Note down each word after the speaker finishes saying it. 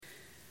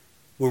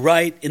We're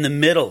right in the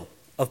middle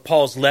of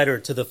Paul's letter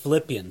to the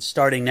Philippians,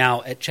 starting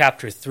now at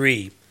chapter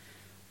 3,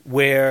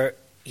 where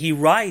he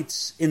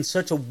writes in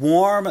such a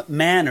warm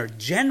manner,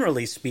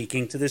 generally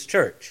speaking, to this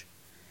church.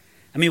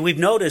 I mean, we've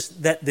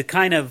noticed that the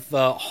kind of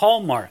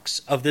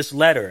hallmarks of this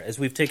letter, as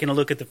we've taken a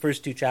look at the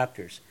first two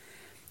chapters,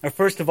 are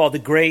first of all the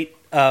great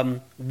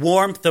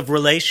warmth of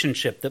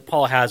relationship that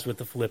Paul has with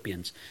the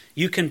Philippians.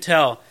 You can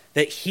tell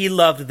that he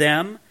loved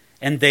them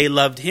and they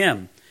loved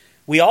him.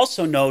 We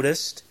also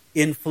noticed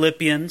in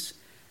Philippians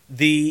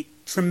the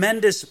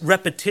tremendous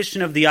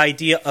repetition of the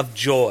idea of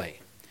joy.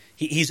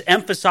 He's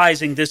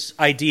emphasizing this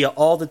idea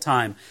all the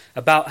time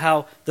about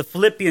how the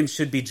Philippians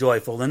should be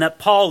joyful and that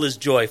Paul is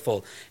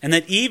joyful and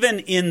that even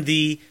in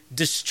the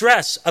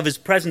distress of his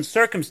present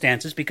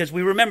circumstances, because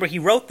we remember he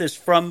wrote this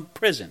from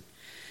prison.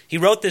 He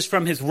wrote this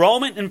from his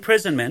Roman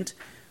imprisonment,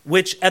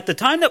 which at the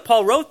time that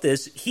Paul wrote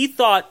this, he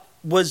thought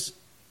was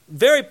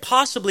very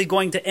possibly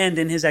going to end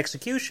in his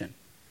execution.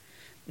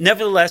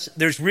 Nevertheless,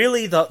 there's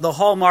really the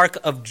hallmark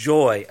of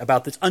joy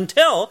about this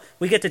until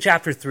we get to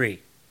chapter 3.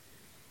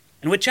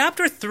 And with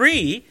chapter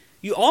 3,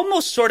 you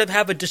almost sort of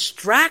have a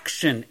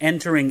distraction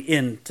entering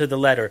into the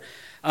letter.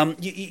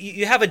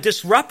 You have a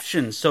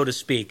disruption, so to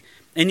speak.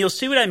 And you'll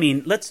see what I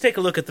mean. Let's take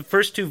a look at the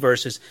first two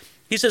verses.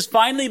 He says,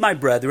 "Finally, my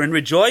brethren,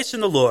 rejoice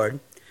in the Lord.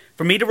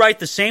 For me to write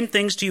the same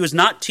things to you is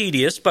not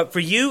tedious, but for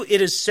you it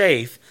is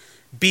safe.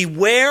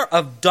 Beware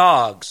of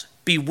dogs.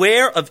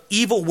 Beware of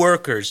evil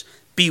workers.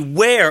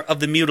 Beware of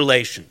the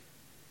mutilation."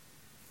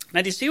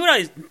 Now, do you see what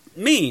I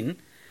mean?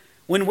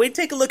 When we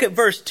take a look at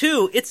verse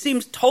 2, it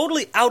seems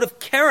totally out of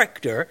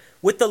character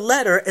with the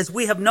letter as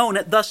we have known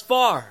it thus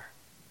far.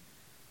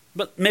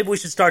 But maybe we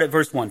should start at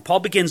verse 1.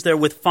 Paul begins there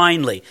with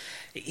finally.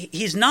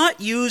 He's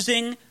not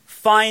using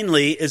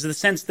finally as the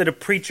sense that a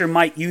preacher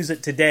might use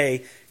it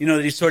today,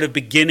 that he's sort of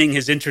beginning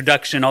his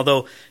introduction,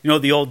 although,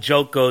 the old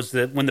joke goes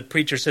that when the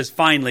preacher says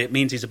finally, it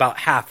means he's about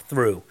half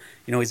through.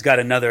 He's got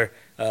another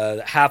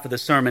half of the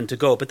sermon to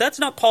go. But that's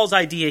not Paul's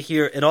idea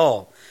here at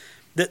all.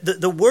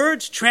 The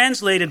words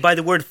translated by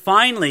the word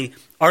finally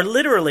are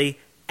literally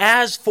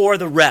as for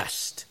the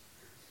rest.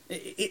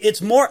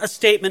 It's more a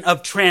statement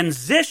of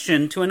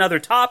transition to another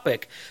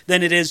topic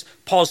than it is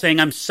Paul saying,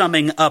 I'm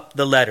summing up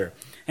the letter.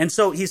 And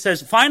so he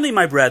says, finally,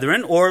 my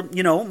brethren, or,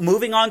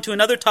 moving on to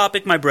another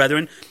topic, my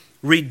brethren,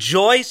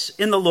 rejoice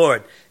in the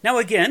Lord. Now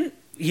again,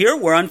 here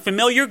we're on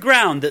familiar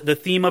ground, the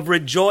theme of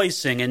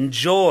rejoicing and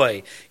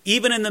joy,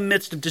 even in the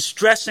midst of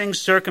distressing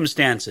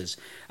circumstances,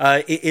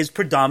 is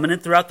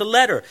predominant throughout the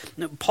letter.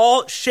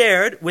 Paul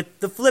shared with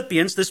the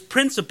Philippians this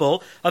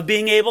principle of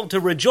being able to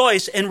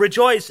rejoice and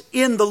rejoice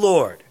in the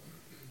Lord.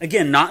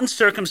 Again, not in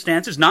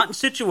circumstances, not in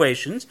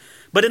situations,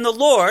 but in the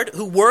Lord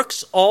who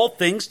works all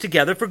things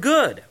together for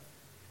good.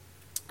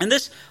 And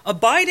this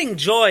abiding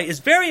joy is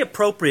very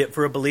appropriate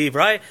for a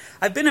believer.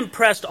 I've been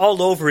impressed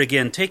all over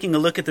again, taking a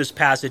look at this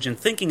passage and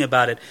thinking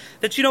about it,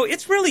 that,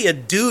 it's really a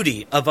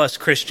duty of us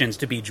Christians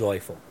to be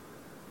joyful.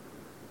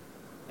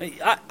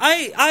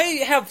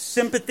 I have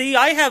sympathy,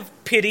 I have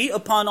pity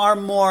upon our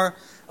more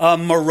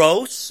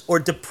morose or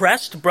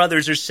depressed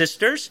brothers or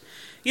sisters.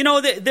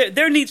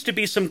 There needs to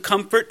be some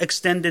comfort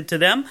extended to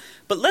them.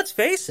 But let's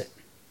face it,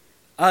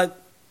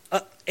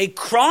 a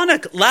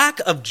chronic lack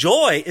of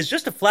joy is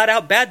just a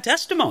flat-out bad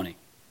testimony.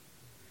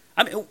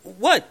 I mean,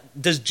 what?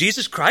 Does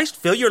Jesus Christ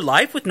fill your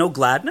life with no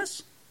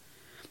gladness?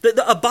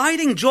 The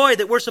abiding joy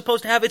that we're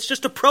supposed to have, it's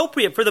just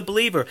appropriate for the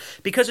believer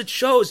because it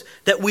shows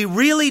that we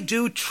really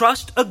do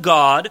trust a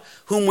God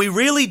whom we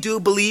really do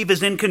believe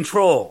is in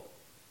control.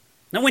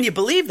 Now, when you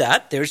believe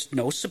that, there's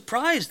no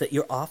surprise that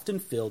you're often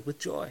filled with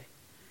joy.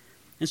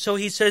 And so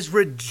he says,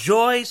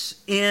 rejoice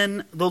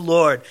in the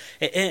Lord.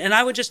 And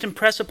I would just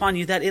impress upon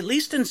you that, at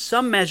least in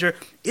some measure,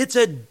 it's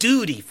a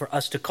duty for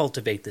us to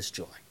cultivate this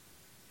joy.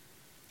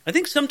 I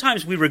think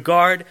sometimes we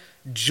regard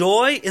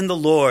joy in the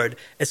Lord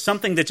as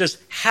something that just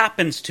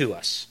happens to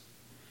us.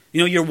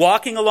 You're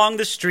walking along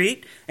the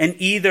street, and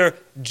either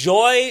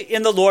joy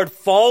in the Lord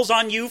falls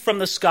on you from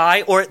the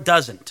sky or it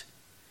doesn't.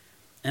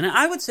 And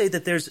I would say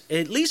that there's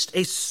at least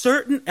a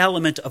certain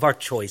element of our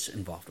choice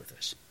involved with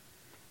this.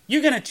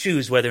 You're going to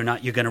choose whether or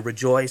not you're going to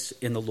rejoice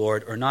in the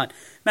Lord or not.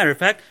 Matter of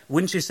fact,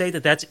 wouldn't you say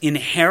that that's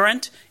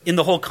inherent in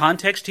the whole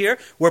context here,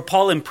 where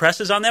Paul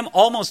impresses on them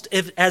almost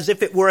as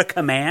if it were a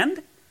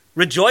command?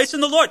 Rejoice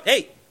in the Lord.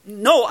 Hey,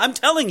 no, I'm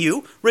telling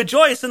you,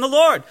 rejoice in the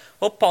Lord.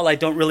 Well, Paul, I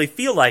don't really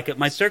feel like it.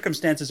 My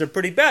circumstances are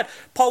pretty bad.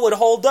 Paul would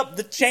hold up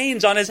the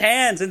chains on his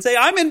hands and say,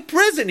 I'm in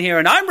prison here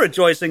and I'm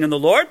rejoicing in the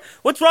Lord.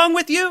 What's wrong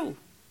with you?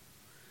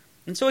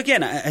 And so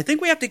again, I think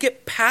we have to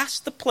get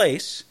past the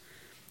place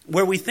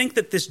where we think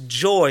that this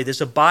joy, this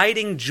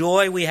abiding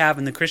joy we have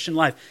in the Christian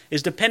life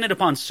is dependent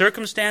upon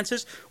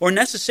circumstances or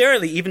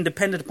necessarily even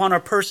dependent upon our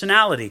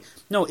personality.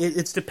 No,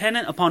 it's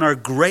dependent upon our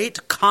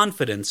great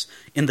confidence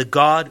in the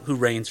God who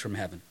reigns from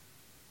heaven.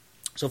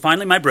 So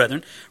finally, my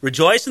brethren,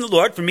 rejoice in the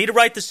Lord. For me to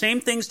write the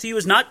same things to you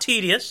is not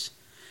tedious,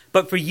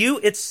 but for you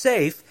it's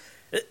safe.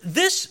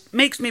 This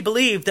makes me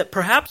believe that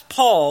perhaps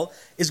Paul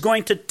is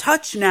going to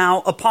touch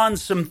now upon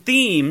some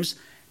themes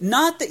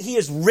not that he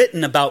has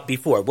written about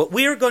before. What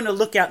we are going to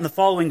look at in the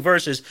following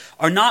verses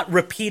are not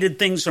repeated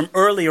things from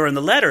earlier in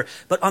the letter,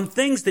 but on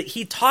things that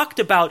he talked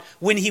about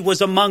when he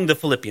was among the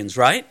Philippians,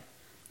 right?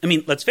 I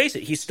mean, let's face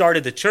it, he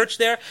started the church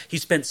there. He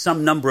spent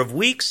some number of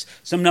weeks,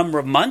 some number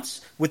of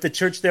months with the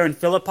church there in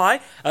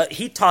Philippi.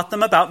 He taught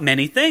them about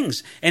many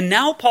things. And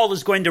now Paul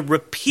is going to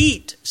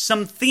repeat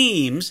some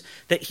themes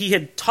that he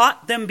had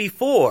taught them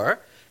before.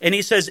 And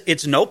he says,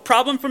 it's no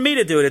problem for me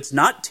to do it. It's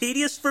not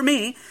tedious for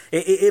me.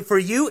 For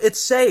you,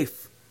 it's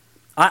safe.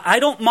 I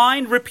don't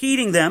mind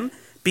repeating them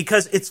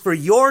because it's for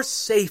your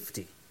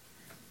safety.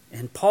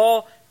 And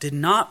Paul did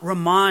not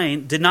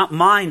mind,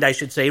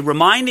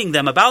 reminding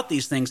them about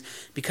these things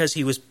because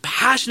he was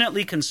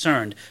passionately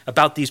concerned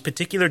about these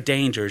particular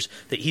dangers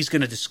that he's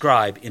going to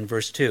describe in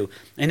verse 2.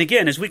 And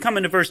again, as we come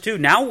into verse 2,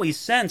 now we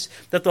sense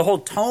that the whole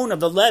tone of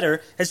the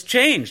letter has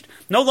changed.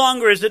 No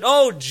longer is it,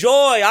 oh,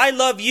 joy, I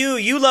love you,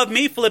 you love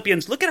me,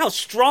 Philippians. Look at how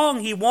strong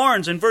he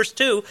warns in verse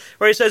 2,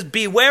 where he says,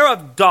 beware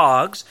of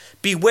dogs,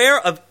 beware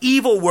of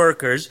evil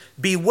workers,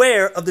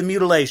 beware of the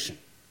mutilation.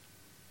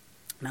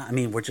 Now, I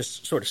mean, we're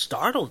just sort of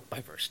startled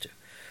by verse 2.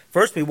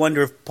 First, we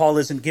wonder if Paul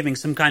isn't giving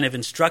some kind of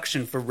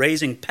instruction for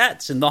raising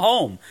pets in the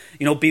home.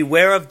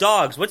 Beware of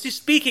dogs. What's he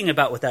speaking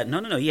about with that?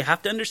 No. You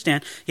have to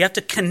understand. You have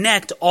to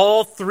connect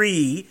all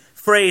three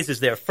phrases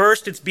there.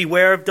 First, it's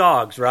beware of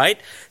dogs, right?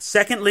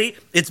 Secondly,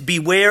 it's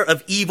beware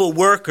of evil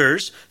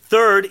workers.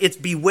 Third, it's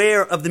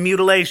beware of the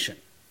mutilation.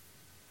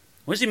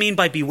 What does he mean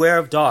by beware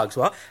of dogs?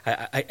 Well,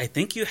 I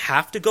think you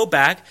have to go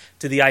back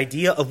to the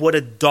idea of what a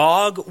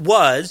dog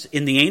was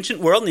in the ancient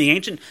world, in the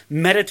ancient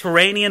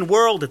Mediterranean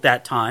world at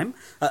that time,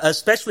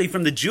 especially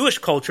from the Jewish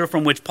culture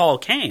from which Paul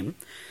came.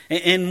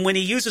 And when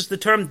he uses the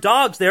term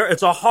dogs there,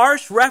 it's a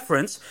harsh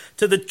reference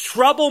to the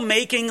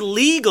troublemaking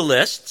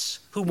legalists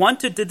who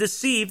wanted to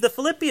deceive the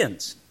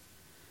Philippians.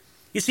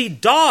 You see,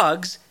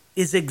 dogs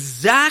is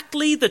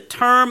exactly the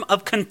term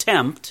of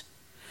contempt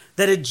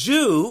that a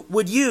Jew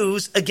would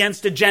use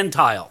against a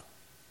Gentile.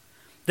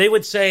 They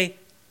would say,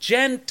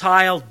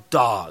 Gentile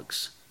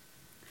dogs.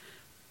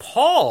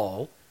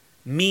 Paul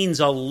means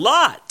a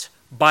lot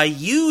by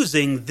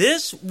using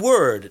this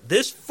word,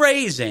 this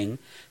phrasing,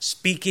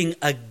 speaking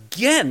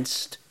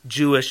against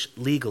Jewish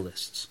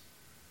legalists.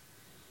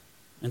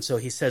 And so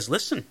he says,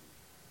 listen,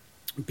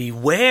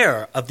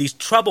 beware of these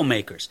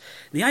troublemakers.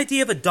 The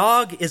idea of a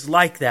dog is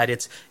like that.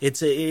 It's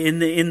in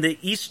the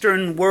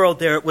Eastern world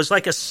there, it was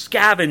like a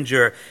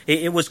scavenger.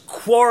 It was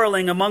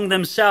quarreling among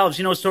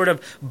themselves, sort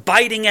of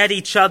biting at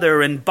each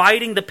other and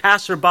biting the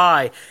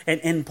passerby.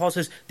 And Paul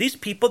says, these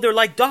people, they're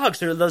like dogs.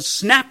 They'll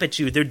snap at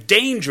you. They're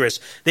dangerous.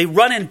 They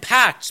run in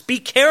packs. Be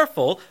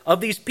careful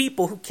of these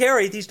people who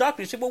carry these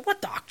doctrines. You say, well, what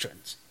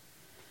doctrines?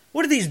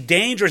 What are these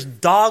dangerous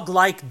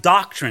dog-like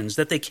doctrines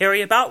that they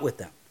carry about with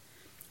them?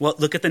 Well,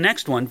 look at the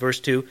next one, verse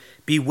 2.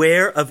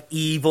 Beware of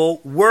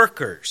evil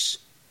workers.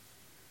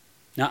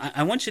 Now,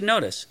 I want you to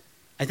notice,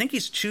 I think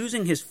he's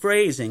choosing his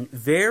phrasing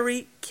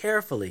very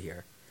carefully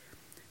here.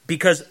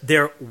 Because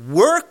they're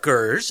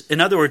workers,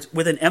 in other words,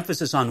 with an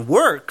emphasis on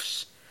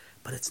works,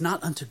 but it's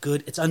not unto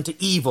good, it's unto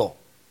evil.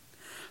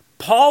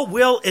 Paul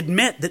will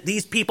admit that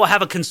these people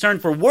have a concern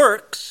for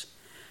works,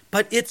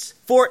 but it's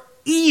for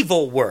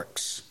evil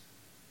works.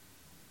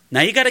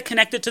 Now you got to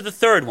connect it to the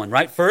third one,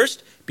 right?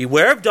 First,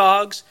 beware of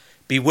dogs,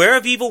 beware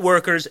of evil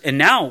workers, and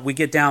now we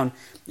get down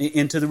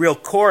into the real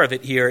core of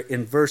it here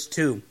in verse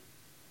 2,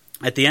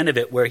 at the end of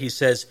it, where he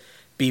says,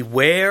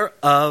 beware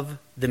of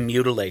the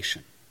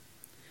mutilation.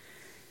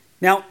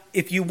 Now,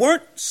 if you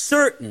weren't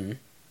certain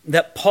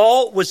that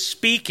Paul was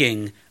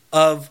speaking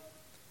of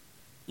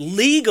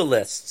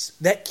legalists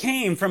that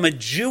came from a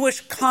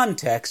Jewish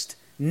context,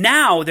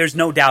 now there's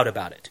no doubt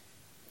about it.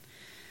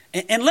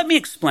 And let me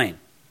explain.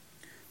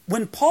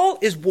 When Paul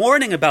is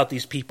warning about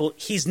these people,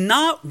 he's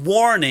not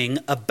warning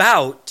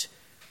about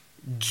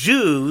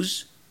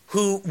Jews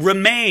who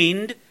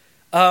remained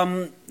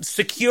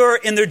secure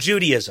in their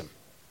Judaism.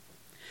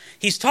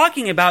 He's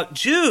talking about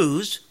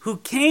Jews who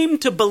came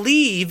to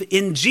believe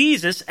in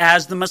Jesus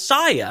as the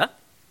Messiah,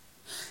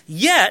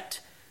 yet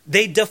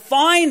they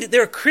defined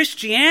their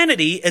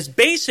Christianity as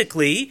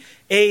basically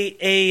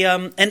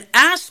an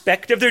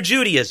aspect of their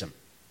Judaism.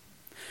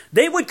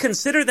 They would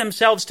consider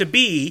themselves to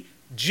be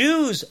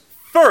Jews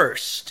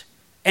first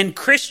and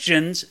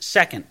Christians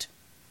second.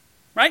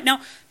 Right?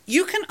 Now,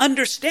 you can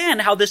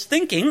understand how this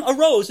thinking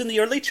arose in the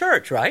early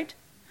church, right?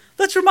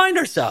 Let's remind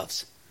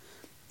ourselves.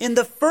 In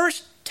the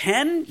first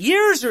 10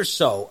 years or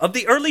so of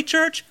the early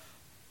church,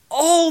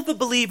 all the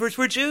believers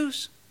were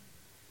Jews.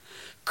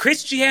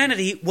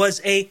 Christianity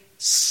was a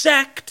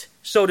sect,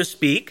 so to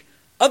speak,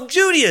 of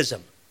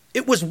Judaism.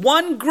 It was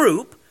one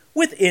group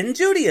within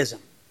Judaism.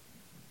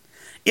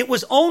 It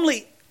was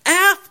only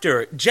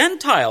after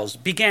Gentiles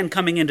began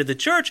coming into the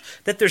church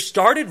that there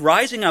started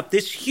rising up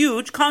this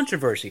huge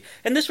controversy.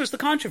 And this was the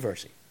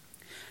controversy.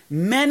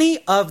 Many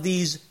of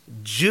these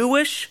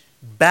Jewish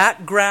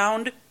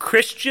background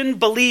Christian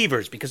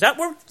believers, because that's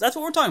what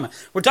we're talking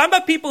about. We're talking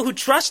about people who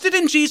trusted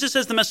in Jesus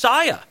as the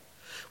Messiah.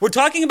 We're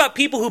talking about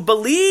people who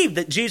believed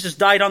that Jesus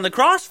died on the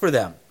cross for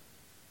them.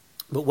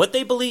 But what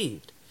they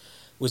believed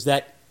was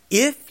that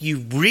if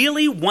you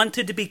really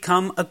wanted to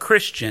become a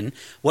Christian,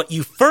 what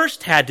you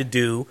first had to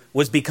do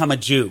was become a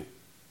Jew.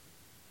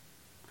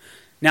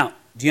 Now,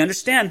 do you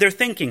understand their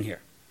thinking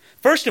here?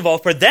 First of all,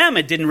 for them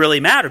it didn't really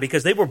matter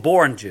because they were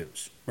born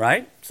Jews,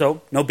 right?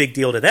 So no big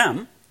deal to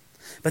them.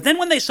 But then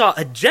when they saw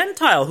a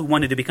Gentile who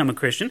wanted to become a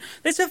Christian,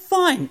 they said,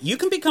 fine, you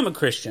can become a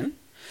Christian.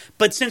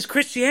 But since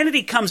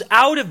Christianity comes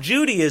out of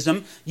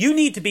Judaism, you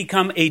need to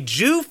become a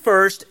Jew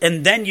first,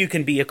 and then you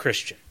can be a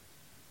Christian.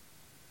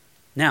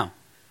 Now,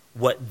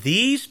 what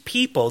these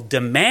people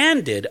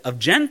demanded of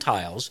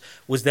Gentiles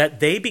was that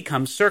they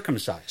become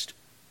circumcised.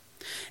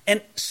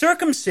 And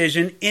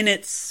circumcision in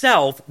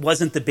itself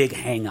wasn't the big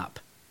hang-up.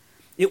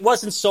 It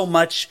wasn't so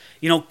much,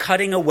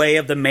 cutting away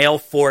of the male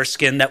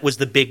foreskin that was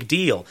the big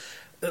deal.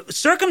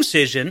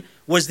 Circumcision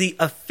was the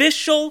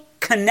official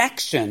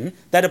connection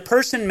that a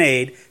person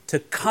made to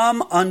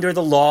come under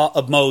the law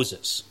of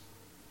Moses.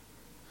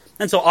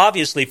 And so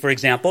obviously, for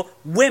example,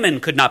 women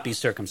could not be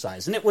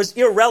circumcised, and it was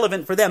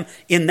irrelevant for them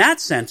in that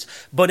sense.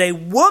 But a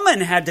woman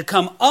had to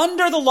come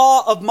under the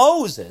law of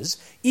Moses,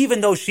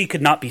 even though she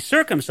could not be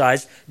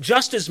circumcised,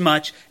 just as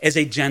much as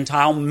a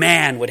Gentile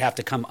man would have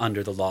to come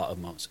under the law of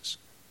Moses.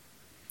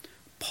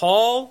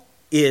 Paul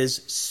is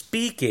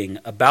speaking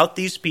about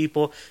these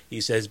people. He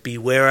says,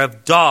 beware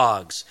of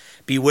dogs,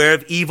 beware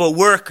of evil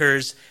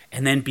workers,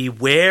 and then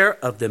beware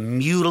of the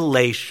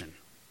mutilation.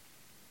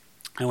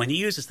 And when he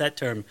uses that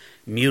term,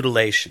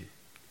 mutilation,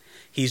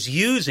 he's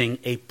using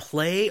a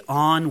play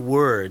on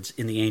words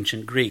in the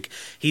ancient Greek.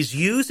 He's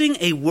using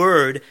a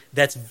word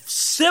that's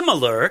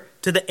similar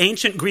to the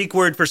ancient Greek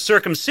word for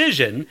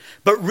circumcision,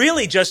 but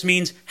really just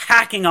means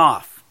hacking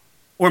off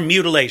or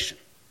mutilation.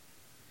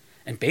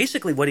 And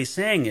basically what he's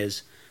saying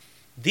is,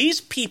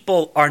 these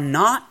people are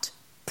not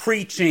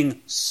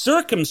preaching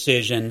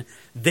circumcision,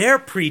 they're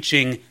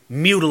preaching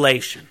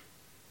mutilation.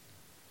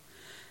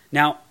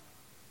 Now,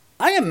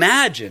 I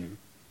imagine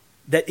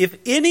that if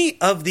any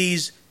of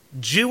these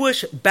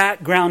Jewish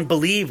background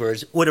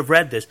believers would have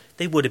read this,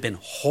 they would have been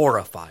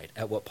horrified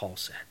at what Paul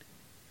said.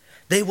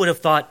 They would have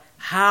thought,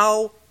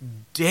 how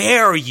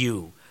dare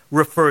you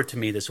refer to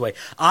me this way?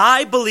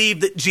 I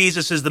believe that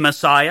Jesus is the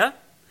Messiah.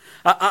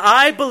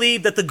 I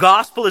believe that the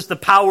gospel is the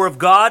power of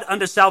God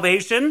unto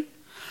salvation.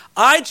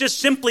 I just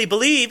simply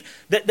believe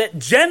that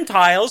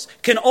Gentiles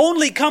can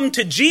only come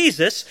to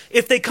Jesus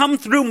if they come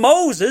through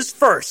Moses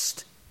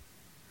first.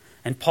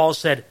 And Paul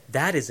said,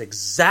 that is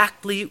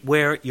exactly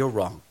where you're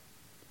wrong.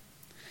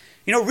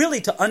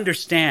 Really to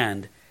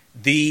understand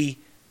the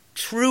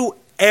true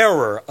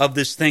error of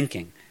this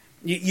thinking,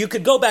 you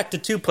could go back to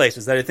two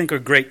places that I think are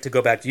great to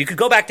go back to. You could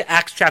go back to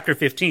Acts chapter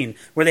 15,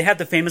 where they had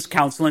the famous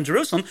council in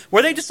Jerusalem,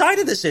 where they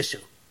decided this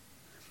issue.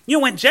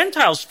 When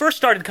Gentiles first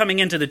started coming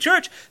into the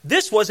church,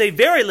 this was a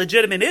very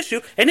legitimate issue,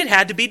 and it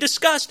had to be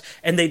discussed.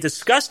 And they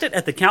discussed it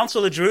at the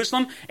Council of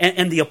Jerusalem,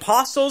 and the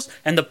apostles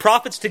and the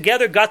prophets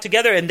got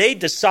together, and they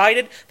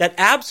decided that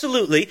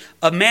absolutely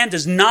a man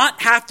does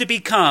not have to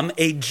become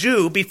a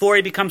Jew before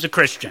he becomes a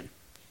Christian.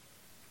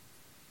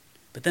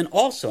 But then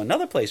also,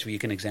 another place where you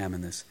can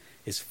examine this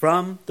is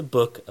from the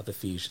book of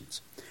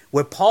Ephesians,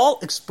 where Paul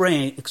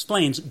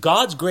explains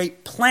God's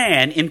great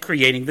plan in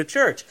creating the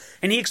church.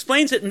 And he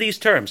explains it in these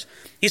terms.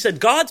 He said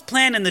God's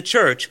plan in the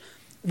church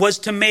was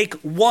to make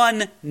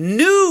one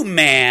new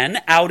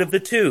man out of the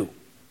two.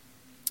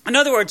 In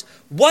other words,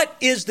 what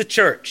is the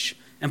church?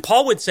 And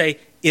Paul would say,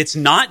 it's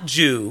not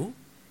Jew,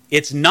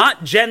 it's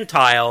not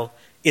Gentile,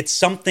 it's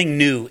something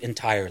new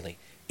entirely.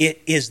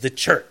 It is the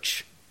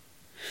church.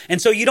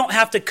 And so you don't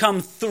have to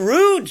come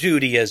through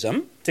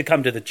Judaism to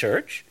come to the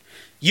church.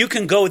 You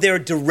can go there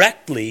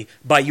directly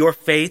by your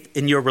faith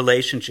in your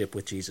relationship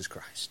with Jesus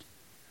Christ.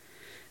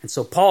 And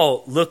so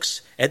Paul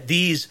looks at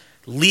these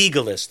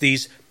legalists,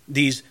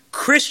 these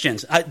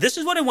Christians. This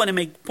is what I want to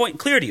make point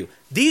clear to you.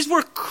 These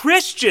were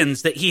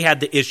Christians that he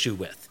had the issue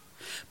with.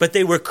 But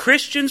they were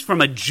Christians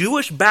from a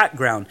Jewish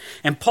background.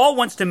 And Paul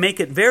wants to make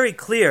it very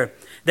clear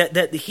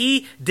that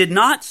he did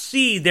not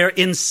see their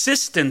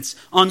insistence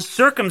on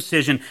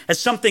circumcision as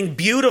something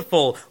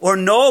beautiful or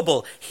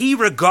noble. He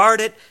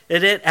regarded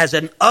it as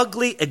an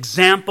ugly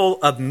example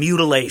of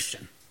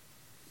mutilation.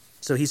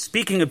 So he's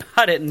speaking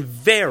about it in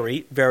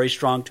very, very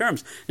strong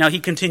terms. Now he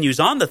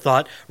continues on the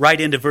thought right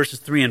into verses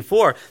 3 and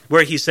 4,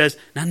 where he says,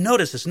 now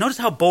notice this, notice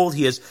how bold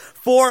he is.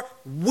 For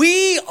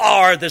we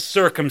are the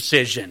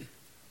circumcision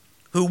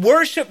who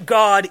worship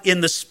God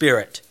in the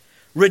Spirit,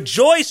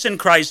 rejoice in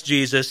Christ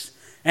Jesus,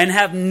 and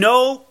have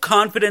no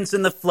confidence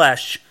in the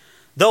flesh,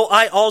 though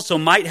I also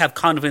might have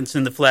confidence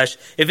in the flesh.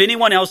 If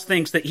anyone else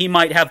thinks that he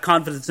might have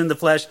confidence in the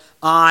flesh,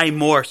 I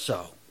more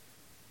so.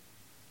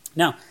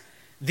 Now,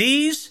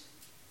 these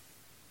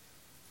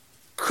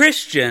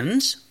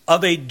Christians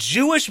of a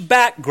Jewish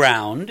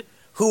background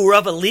who were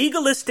of a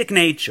legalistic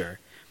nature,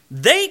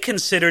 they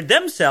considered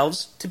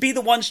themselves to be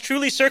the ones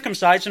truly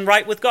circumcised and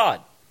right with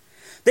God.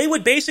 They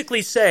would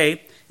basically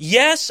say,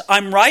 yes,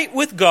 I'm right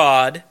with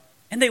God,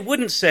 and they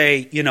wouldn't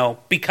say,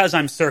 because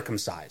I'm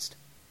circumcised.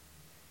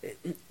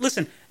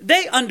 Listen,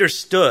 they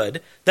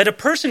understood that a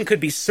person could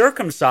be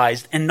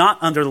circumcised and not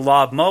under the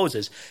law of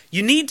Moses.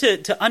 You need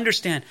to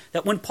understand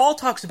that when Paul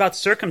talks about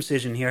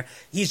circumcision here,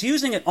 he's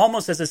using it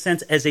almost as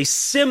a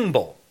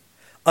symbol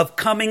of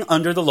coming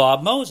under the law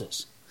of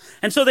Moses.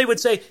 And so they would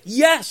say,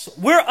 yes,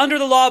 we're under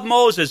the law of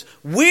Moses.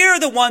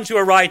 We're the ones who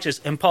are righteous.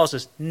 And Paul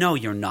says, no,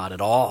 you're not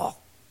at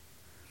all.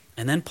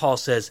 And then Paul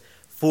says,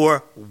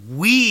 for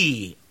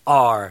we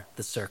are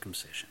the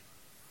circumcision.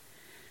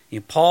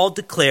 And Paul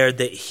declared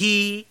that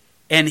he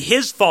and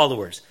his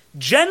followers,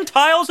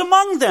 Gentiles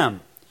among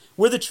them,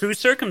 were the true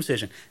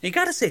circumcision. And you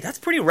got to say, that's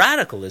pretty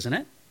radical, isn't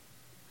it?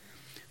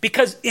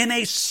 Because in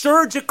a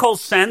surgical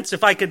sense,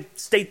 if I could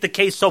state the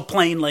case so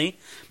plainly,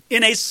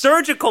 in a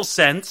surgical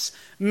sense,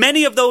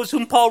 many of those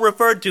whom Paul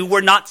referred to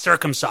were not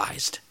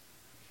circumcised.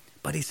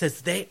 But he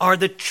says they are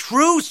the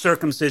true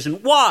circumcision.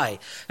 Why?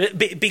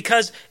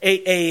 Because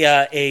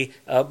a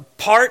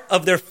part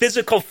of their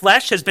physical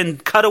flesh has been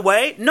cut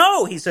away?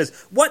 No, he says.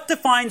 What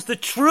defines the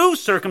true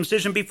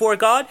circumcision before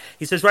God?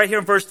 He says right here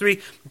in verse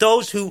 3,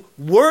 those who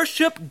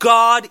worship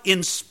God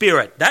in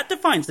spirit. That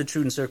defines the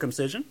true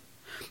circumcision.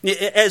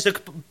 As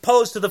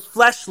opposed to the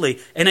fleshly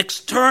and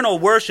external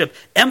worship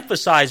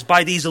emphasized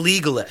by these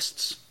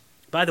legalists.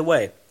 By the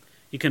way,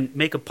 you can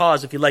make a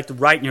pause if you'd like to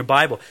write in your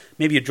Bible.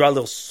 Maybe you draw a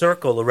little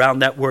circle around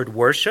that word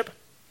worship.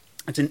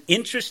 It's an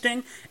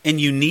interesting and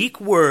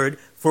unique word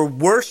for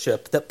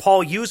worship that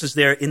Paul uses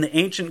there in the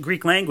ancient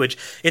Greek language.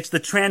 It's the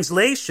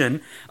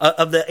translation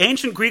of the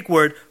ancient Greek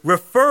word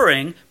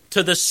referring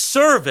to the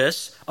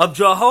service of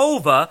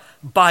Jehovah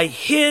by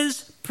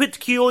his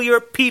peculiar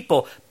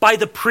people, by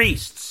the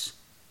priests.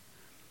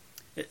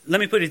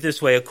 Let me put it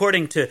this way.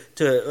 According to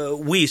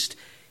Wiest,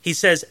 he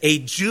says a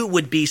Jew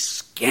would be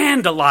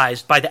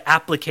scandalized by the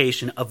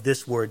application of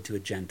this word to a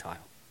Gentile.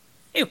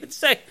 He would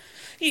say,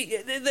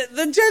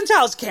 the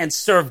Gentiles can't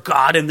serve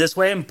God in this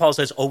way. And Paul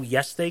says, oh,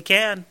 yes, they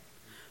can.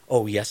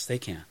 Oh, yes, they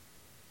can.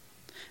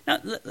 Now,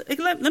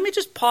 let me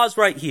just pause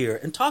right here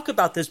and talk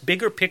about this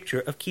bigger picture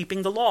of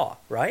keeping the law,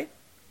 right?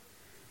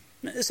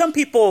 Some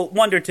people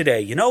wonder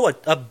today,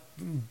 a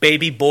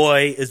baby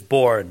boy is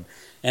born.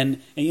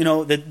 And,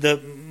 the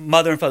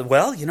mother and father,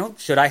 well,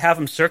 should I have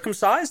him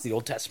circumcised? The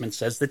Old Testament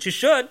says that you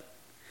should.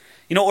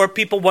 Or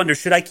people wonder,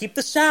 should I keep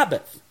the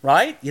Sabbath,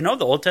 right? The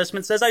Old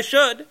Testament says I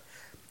should.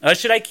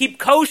 Should I keep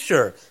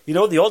kosher?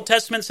 The Old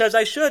Testament says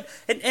I should.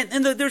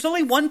 And there's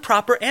only one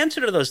proper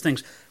answer to those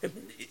things.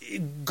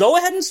 Go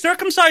ahead and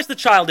circumcise the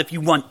child if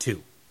you want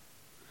to.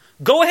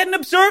 Go ahead and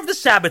observe the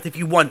Sabbath if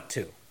you want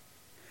to.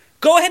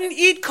 Go ahead and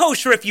eat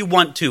kosher if you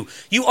want to.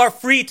 You are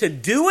free to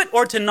do it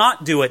or to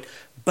not do it.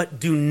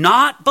 But do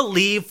not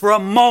believe for a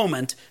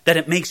moment that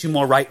it makes you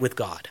more right with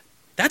God.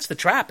 That's the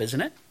trap, isn't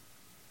it?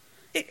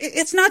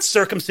 It's not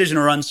circumcision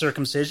or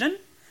uncircumcision.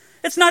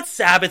 It's not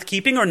Sabbath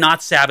keeping or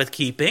not Sabbath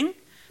keeping.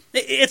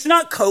 It's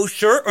not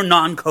kosher or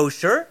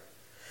non-kosher.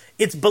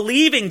 It's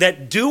believing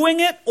that doing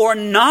it or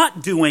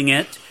not doing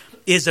it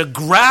is a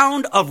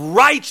ground of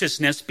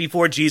righteousness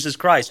before Jesus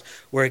Christ.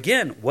 Where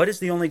again, what is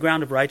the only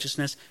ground of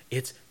righteousness?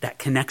 It's that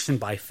connection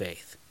by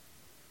faith.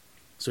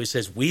 So he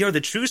says, we are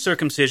the true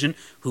circumcision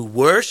who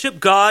worship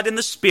God in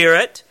the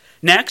Spirit.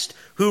 Next,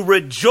 who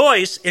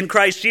rejoice in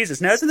Christ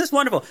Jesus. Now, isn't this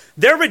wonderful?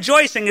 Their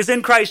rejoicing is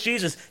in Christ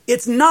Jesus.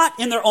 It's not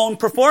in their own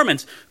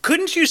performance.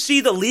 Couldn't you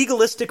see the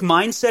legalistic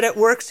mindset at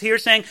work here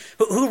saying,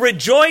 who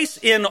rejoice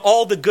in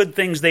all the good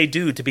things they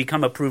do to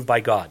become approved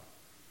by God?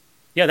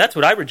 Yeah, that's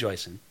what I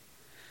rejoice in.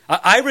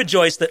 I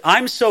rejoice that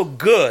I'm so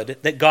good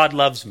that God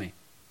loves me.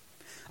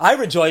 I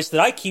rejoice that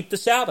I keep the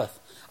Sabbath.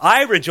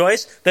 I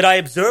rejoice that I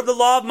observe the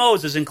law of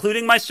Moses,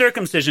 including my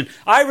circumcision.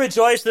 I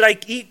rejoice that I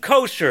eat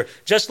kosher,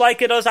 just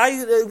like it is. I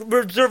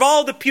observe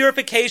all the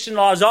purification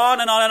laws,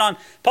 on and on and on.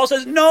 Paul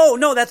says,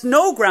 no, that's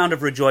no ground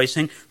of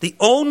rejoicing. The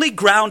only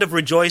ground of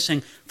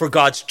rejoicing for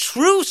God's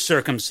true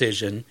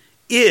circumcision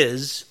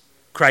is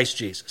Christ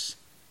Jesus.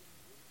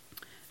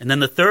 And then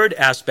the third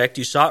aspect,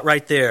 you saw it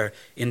right there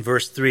in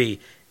verse 3,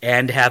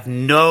 and have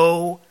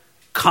no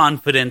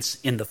confidence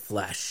in the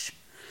flesh.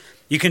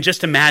 You can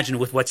just imagine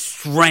with what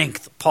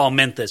strength Paul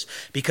meant this.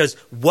 Because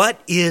what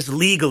is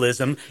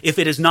legalism if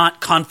it is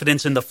not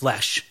confidence in the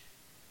flesh?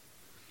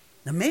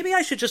 Now maybe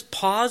I should just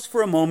pause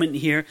for a moment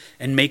here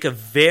and make a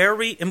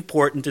very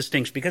important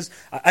distinction. Because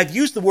I've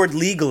used the word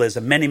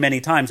legalism many, many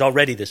times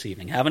already this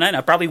evening, haven't I? And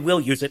I probably will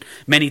use it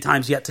many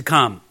times yet to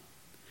come.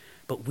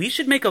 But we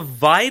should make a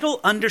vital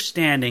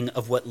understanding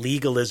of what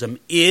legalism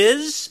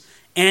is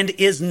and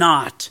is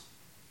not.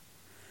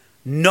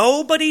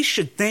 Nobody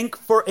should think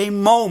for a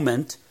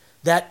moment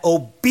that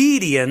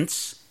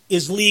obedience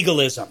is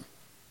legalism.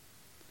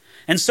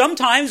 And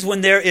sometimes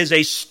when there is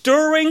a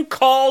stirring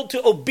call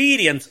to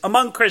obedience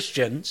among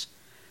Christians,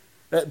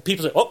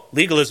 people say, oh,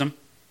 legalism.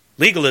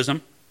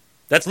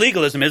 That's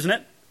legalism, isn't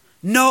it?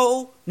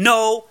 No,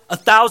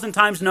 1,000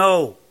 times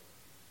no.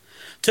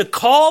 To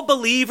call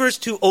believers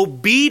to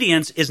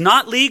obedience is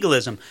not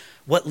legalism.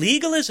 What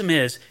legalism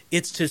is,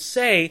 it's to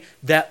say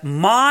that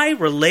my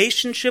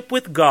relationship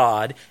with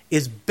God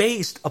is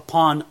based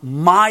upon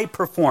my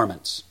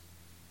performance.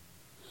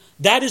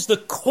 That is the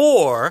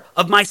core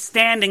of my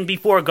standing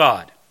before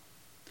God.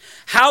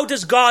 How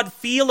does God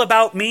feel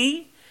about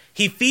me?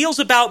 He feels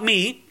about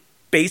me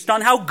based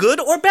on how good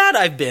or bad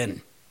I've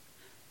been.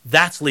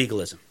 That's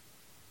legalism.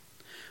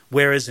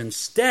 Whereas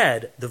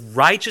instead, the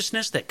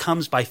righteousness that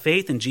comes by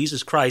faith in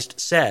Jesus Christ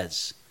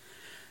says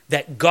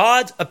that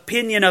God's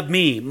opinion of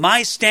me,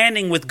 my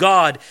standing with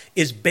God,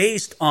 is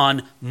based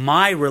on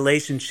my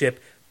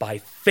relationship by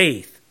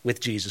faith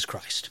with Jesus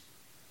Christ.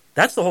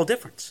 That's the whole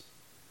difference.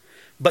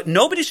 But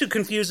nobody should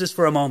confuse this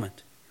for a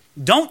moment.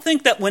 Don't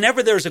think that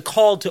whenever there's a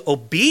call to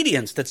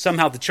obedience that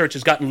somehow the church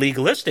has gotten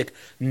legalistic.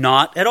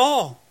 Not at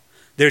all.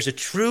 There's a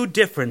true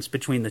difference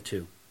between the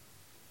two.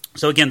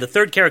 So again, the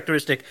third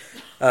characteristic,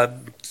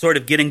 sort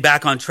of getting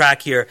back on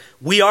track here,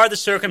 we are the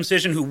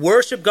circumcision who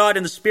worship God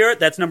in the Spirit.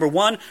 That's number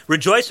one.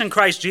 Rejoice in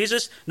Christ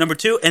Jesus. Number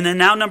two. And then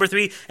now number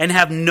three, and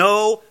have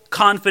no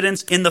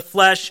confidence in the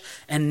flesh.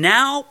 And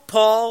now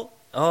Paul,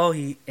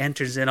 he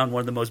enters in on one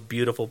of the most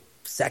beautiful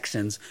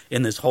sections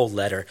in this whole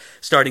letter.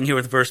 Starting here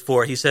with verse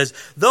 4, he says,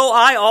 though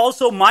I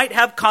also might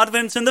have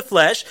confidence in the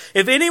flesh,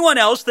 if anyone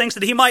else thinks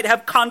that he might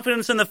have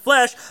confidence in the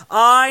flesh,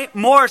 I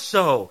more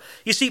so.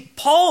 You see,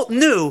 Paul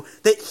knew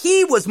that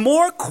he was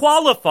more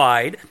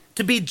qualified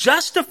to be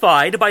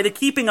justified by the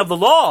keeping of the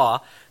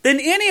law than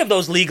any of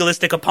those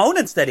legalistic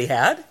opponents that he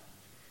had.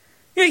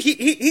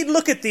 He'd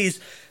look at these,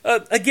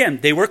 again,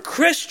 they were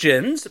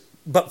Christians,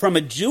 but from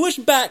a Jewish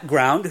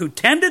background who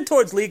tended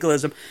towards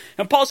legalism.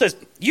 And Paul says,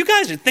 you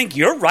guys think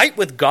you're right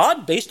with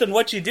God based on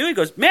what you do? He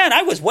goes, man,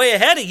 I was way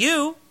ahead of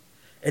you.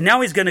 And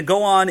now he's going to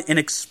go on and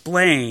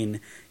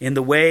explain in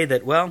the way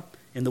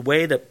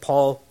that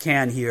Paul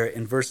can here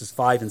in verses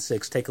 5 and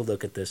 6. Take a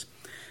look at this.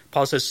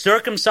 Paul says,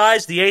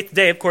 circumcised the 8th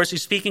day. Of course,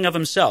 he's speaking of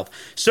himself.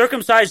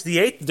 Circumcised the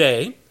 8th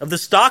day of the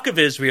stock of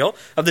Israel,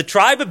 of the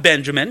tribe of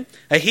Benjamin,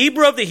 a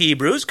Hebrew of the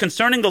Hebrews,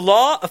 concerning the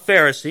law, a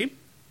Pharisee,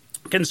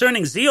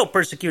 concerning zeal,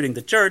 persecuting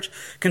the church,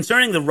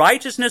 concerning the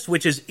righteousness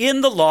which is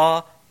in the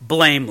law,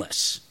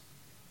 blameless.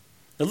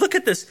 Now look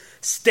at this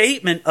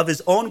statement of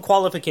his own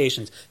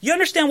qualifications. You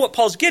understand what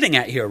Paul's getting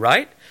at here,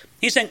 right?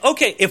 He's saying,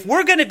 okay, if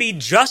we're going to be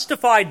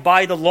justified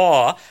by the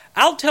law,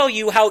 I'll tell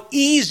you how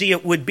easy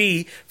it would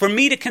be for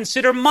me to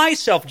consider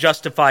myself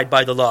justified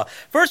by the law.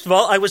 First of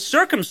all, I was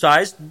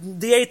circumcised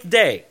the 8th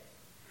day.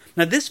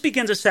 Now, this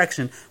begins a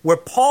section where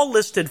Paul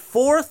listed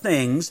 4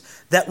 things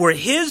that were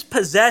his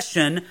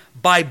possession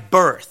by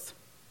birth.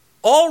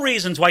 All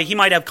reasons why he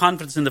might have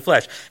confidence in the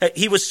flesh.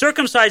 He was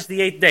circumcised the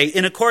 8th day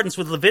in accordance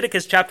with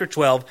Leviticus chapter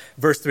 12,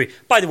 verse 3.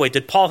 By the way,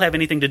 did Paul have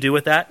anything to do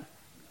with that?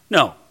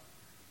 No.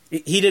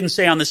 He didn't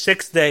say on the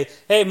 6th day,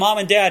 hey, mom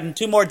and dad, in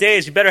 2 more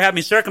days, you better have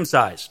me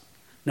circumcised.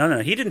 No,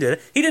 he didn't do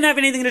that. He didn't have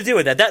anything to do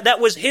with that. That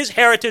was his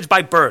heritage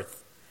by birth.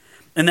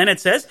 And then it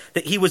says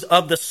that he was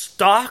of the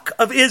stock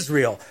of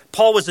Israel.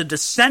 Paul was a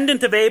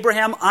descendant of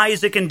Abraham,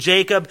 Isaac, and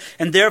Jacob,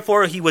 and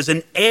therefore he was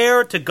an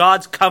heir to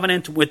God's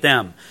covenant with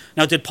them.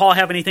 Now, did Paul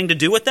have anything to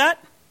do with that?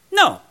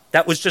 No.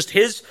 That was just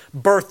his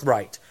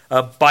birthright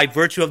by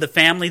virtue of the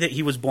family that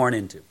he was born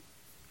into.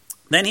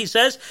 Then he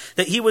says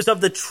that he was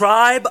of the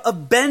tribe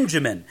of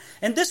Benjamin.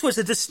 And this was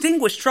a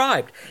distinguished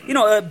tribe.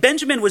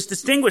 Benjamin was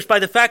distinguished by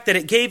the fact that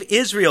it gave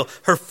Israel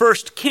her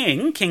first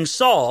king, King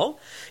Saul.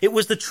 It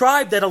was the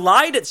tribe that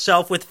allied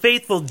itself with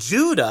faithful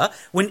Judah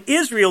when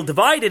Israel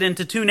divided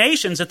into 2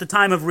 nations at the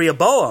time of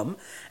Rehoboam.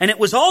 And it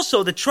was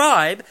also the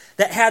tribe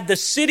that had the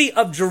city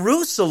of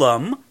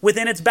Jerusalem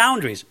within its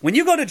boundaries. When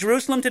you go to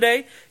Jerusalem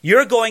today,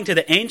 you're going to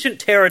the ancient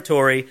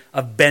territory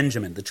of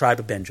Benjamin, the tribe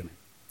of Benjamin.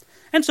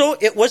 And so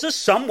it was a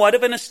somewhat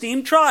of an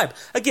esteemed tribe.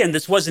 Again,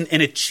 this wasn't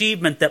an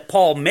achievement that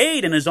Paul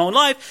made in his own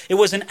life. It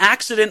was an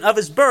accident of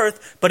his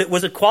birth, but it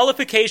was a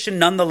qualification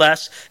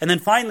nonetheless. And then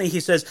finally he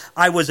says,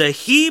 I was a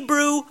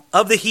Hebrew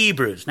of the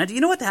Hebrews. Now, do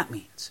you know what that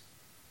means?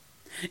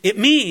 It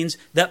means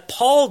that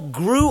Paul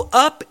grew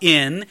up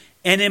in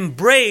and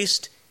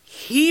embraced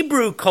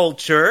Hebrew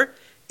culture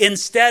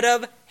instead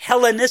of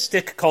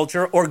Hellenistic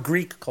culture or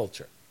Greek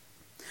culture.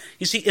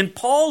 You see, in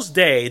Paul's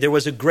day, there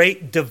was a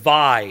great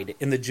divide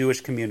in the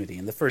Jewish community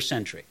in the first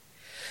century.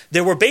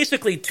 There were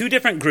basically 2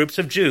 different groups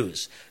of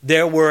Jews.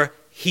 There were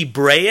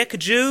Hebraic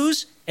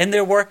Jews and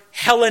there were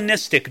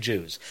Hellenistic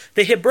Jews.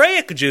 The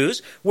Hebraic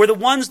Jews were the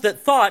ones that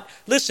thought,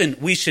 listen,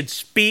 we should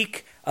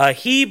speak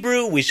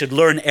Hebrew, we should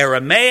learn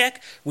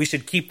Aramaic, we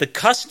should keep the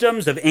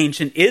customs of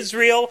ancient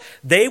Israel.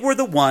 They were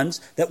the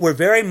ones that were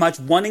very much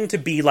wanting to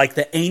be like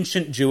the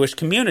ancient Jewish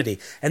community.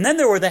 And then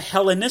there were the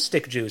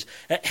Hellenistic Jews.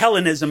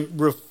 Hellenism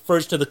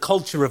refers to the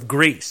culture of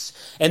Greece.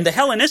 And the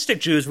Hellenistic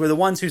Jews were the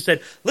ones who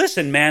said,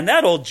 listen, man,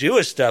 that old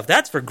Jewish stuff,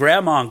 that's for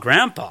grandma and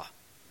grandpa.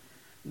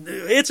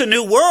 It's a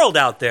new world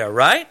out there,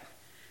 right?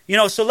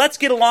 So let's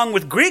get along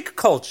with Greek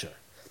culture.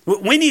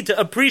 We need to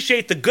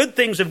appreciate the good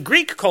things of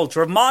Greek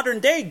culture, of modern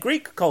day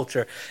Greek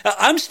culture.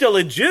 I'm still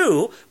a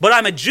Jew, but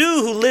I'm a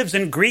Jew who lives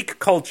in Greek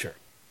culture.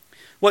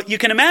 Well, you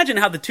can imagine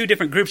how the 2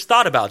 different groups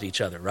thought about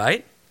each other,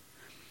 right?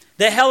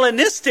 The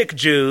Hellenistic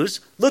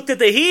Jews looked at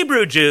the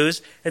Hebrew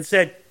Jews and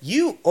said,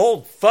 you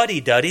old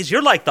fuddy-duddies,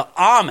 you're like the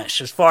Amish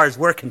as far as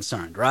we're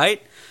concerned,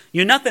 right?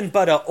 You're nothing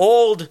but an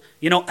old,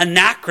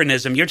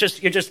 anachronism. You're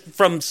just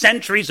from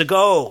centuries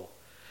ago.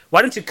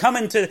 Why don't you come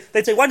into,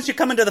 they'd say, why don't you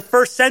come into the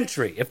first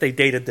century, if they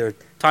dated their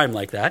time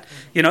like that?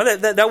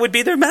 That would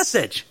be their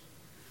message.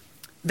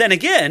 Then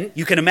again,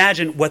 you can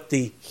imagine what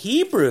the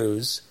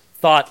Hebrews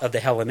thought of the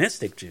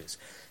Hellenistic Jews.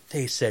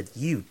 They said,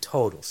 you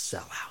total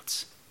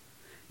sellouts.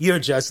 You're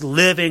just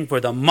living for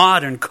the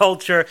modern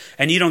culture,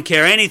 and you don't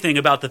care anything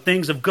about the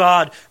things of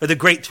God or the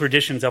great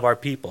traditions of our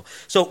people.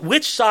 So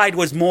which side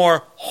was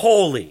more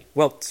holy?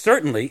 Well,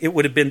 certainly it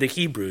would have been the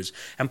Hebrews.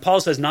 And Paul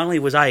says, not only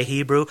was I a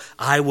Hebrew,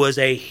 I was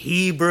a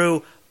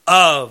Hebrew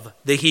of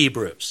the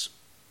Hebrews.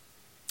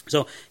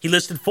 So he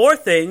listed 4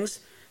 things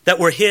that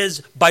were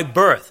his by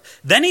birth.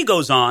 Then he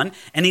goes on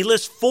and he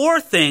lists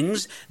 4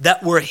 things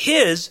that were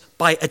his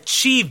by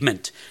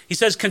achievement. He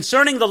says,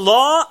 concerning the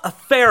law, a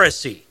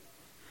Pharisee.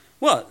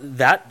 Well,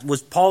 that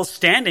was Paul's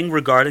standing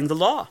regarding the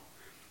law.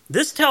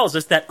 This tells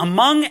us that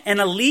among an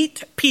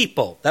elite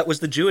people, that was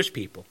the Jewish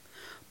people,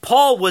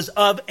 Paul was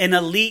of an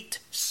elite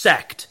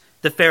sect,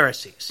 the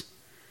Pharisees.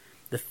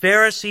 The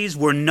Pharisees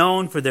were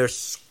known for their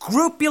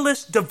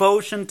scrupulous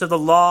devotion to the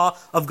law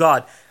of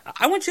God.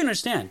 I want you to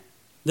understand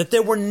that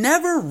there were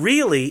never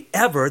really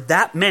ever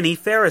that many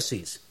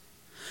Pharisees.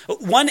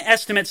 One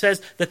estimate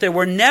says that there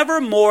were never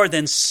more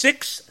than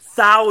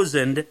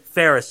 6,000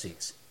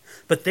 Pharisees.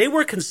 But they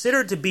were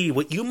considered to be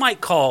what you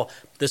might call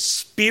the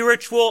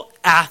spiritual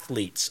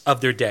athletes of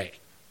their day.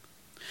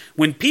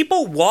 When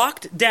people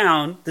walked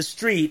down the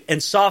street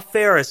and saw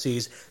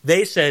Pharisees,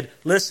 they said,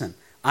 listen,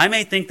 I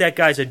may think that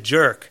guy's a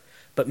jerk,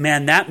 but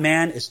man, that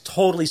man is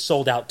totally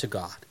sold out to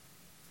God.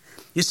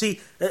 You see,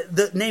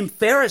 the name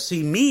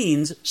Pharisee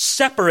means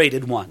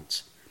separated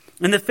ones.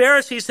 And the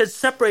Pharisees had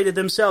separated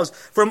themselves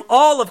from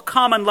all of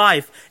common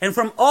life and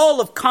from all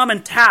of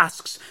common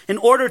tasks in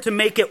order to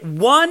make it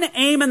one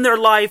aim in their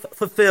life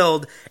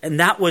fulfilled, and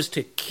that was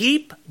to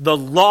keep the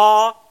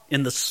law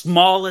in the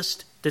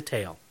smallest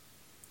detail.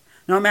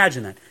 Now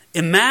imagine that.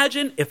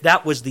 Imagine if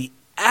that was the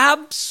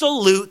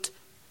absolute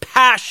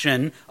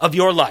passion of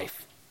your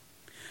life.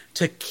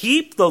 To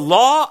keep the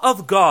law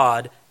of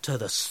God to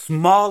the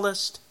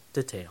smallest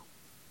detail.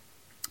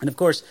 And of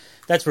course,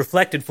 that's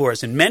reflected for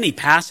us in many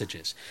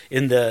passages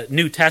in the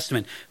New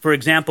Testament. For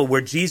example,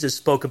 where Jesus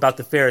spoke about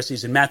the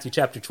Pharisees in Matthew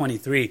chapter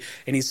 23,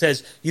 and he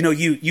says,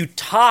 you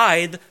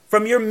tithe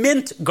from your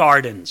mint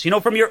gardens,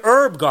 from your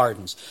herb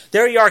gardens.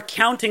 There you are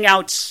counting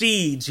out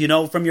seeds,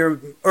 from your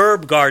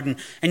herb garden,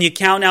 and you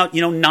count out,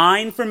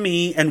 9 for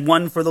me and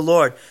 1 for the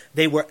Lord.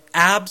 They were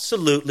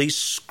absolutely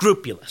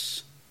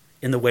scrupulous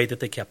in the way that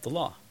they kept the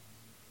law.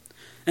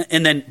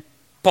 And then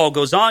Paul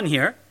goes on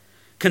here,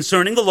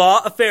 concerning the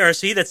law, a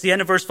Pharisee, that's the end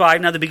of verse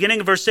 5. Now the beginning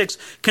of verse 6,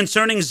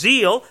 concerning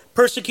zeal,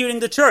 persecuting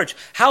the church.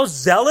 How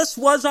zealous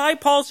was I,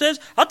 Paul says?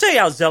 I'll tell you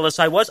how zealous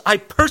I was. I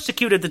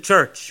persecuted the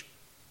church.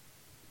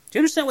 Do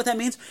you understand what that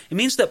means? It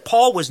means that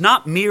Paul was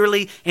not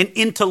merely an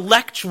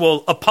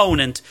intellectual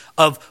opponent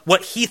of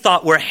what he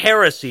thought were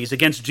heresies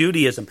against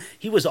Judaism.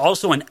 He was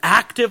also an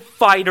active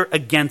fighter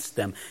against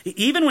them,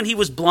 even when he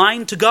was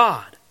blind to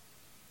God.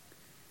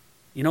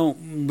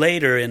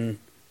 Later in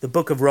the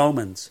book of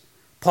Romans,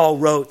 Paul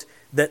wrote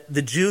that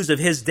the Jews of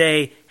his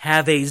day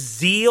have a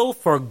zeal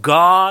for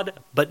God,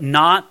 but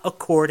not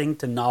according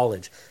to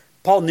knowledge.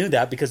 Paul knew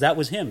that because that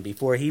was him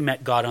before he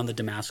met God on the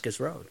Damascus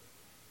Road.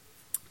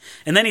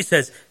 And then he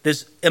says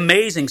this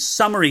amazing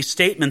summary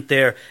statement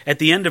there at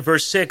the end of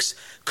verse 6,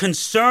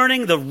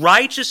 concerning the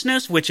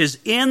righteousness which is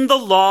in the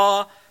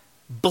law,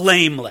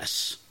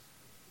 blameless.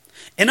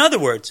 In other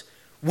words,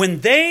 when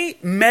they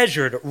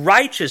measured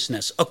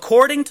righteousness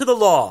according to the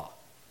law,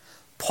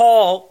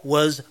 Paul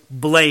was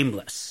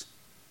blameless.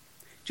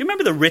 Do you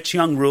remember the rich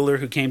young ruler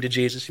who came to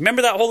Jesus?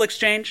 Remember that whole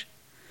exchange?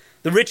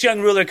 The rich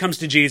young ruler comes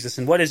to Jesus,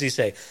 and what does he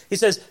say? He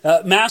says,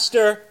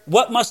 Master,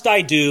 what must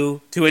I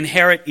do to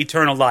inherit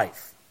eternal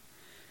life?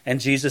 And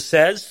Jesus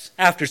says,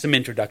 after some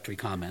introductory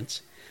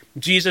comments,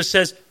 Jesus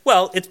says,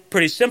 well, it's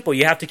pretty simple.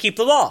 You have to keep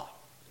the law.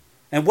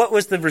 And what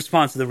was the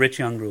response of the rich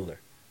young ruler?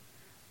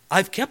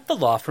 I've kept the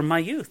law from my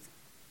youth.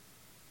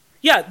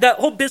 Yeah, that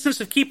whole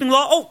business of keeping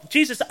law, oh,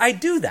 Jesus, I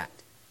do that.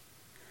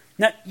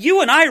 Now,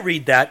 you and I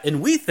read that,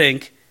 and we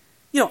think,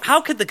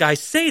 how could the guy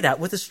say that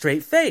with a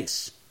straight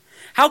face?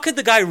 How could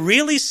the guy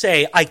really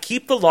say, I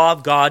keep the law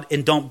of God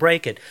and don't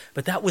break it?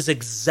 But that was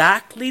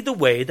exactly the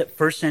way that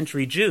first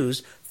century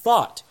Jews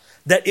thought.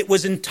 That it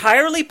was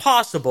entirely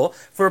possible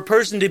for a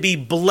person to be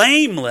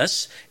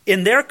blameless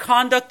in their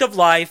conduct of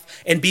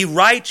life and be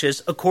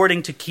righteous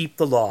according to keep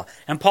the law.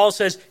 And Paul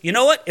says, you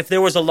know what? If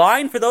there was a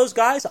line for those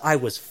guys, I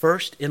was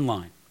first in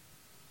line.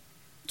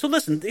 So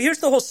listen, here's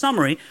the whole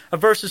summary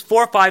of verses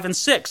 4, 5, and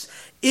 6.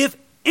 If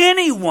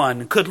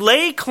anyone could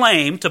lay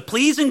claim to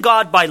pleasing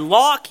God by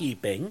law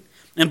keeping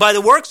and by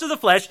the works of the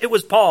flesh, it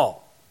was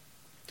Paul.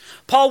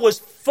 Paul was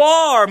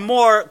far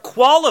more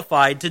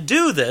qualified to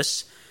do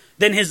this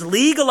than his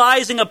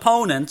legalizing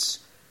opponents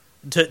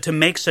to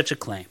make such a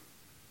claim.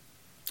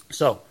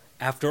 So,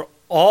 after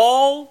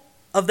all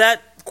of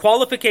that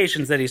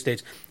qualifications that he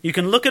states. You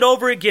can look it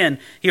over again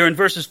here in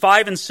verses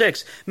 5 and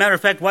 6. Matter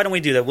of fact, why don't we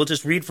do that? We'll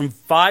just read from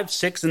 5,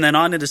 6, and then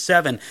on into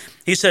 7.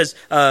 He says,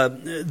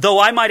 though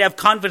I might have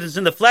confidence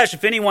in the flesh,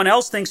 if anyone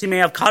else thinks he may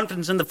have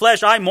confidence in the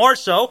flesh, I more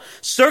so,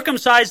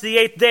 circumcised the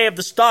 8th day of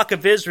the stock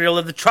of Israel,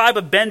 of the tribe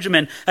of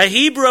Benjamin, a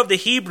Hebrew of the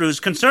Hebrews,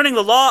 concerning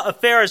the law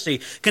of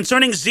Pharisee,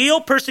 concerning zeal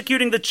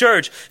persecuting the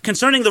church,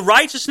 concerning the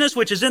righteousness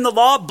which is in the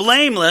law,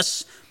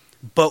 blameless.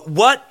 But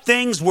what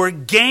things were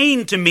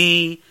gain to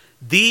me,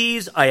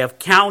 these I have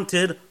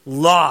counted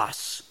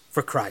loss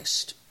for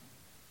Christ.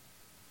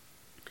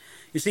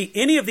 You see,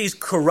 any of these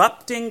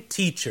corrupting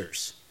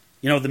teachers,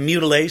 the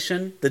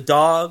mutilation, the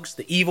dogs,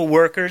 the evil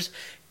workers,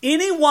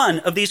 any one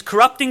of these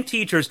corrupting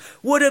teachers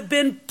would have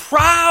been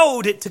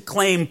proud to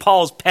claim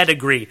Paul's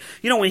pedigree.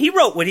 When he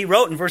wrote what he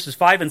wrote in verses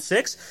 5 and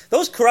 6,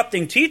 those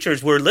corrupting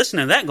teachers were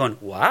listening to that going,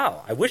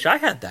 wow, I wish I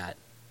had that.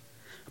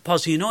 Paul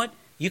said, you know what?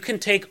 You can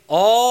take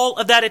all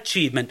of that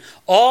achievement,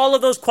 all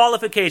of those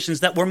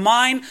qualifications that were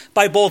mine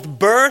by both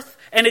birth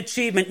and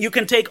achievement. You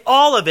can take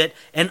all of it,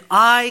 and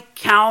I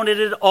counted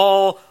it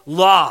all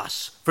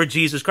loss for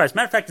Jesus Christ.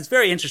 Matter of fact, it's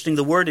very interesting,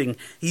 the wording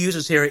he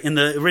uses here in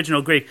the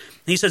original Greek.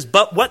 He says,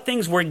 but what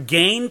things were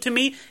gain to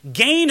me?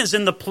 Gain is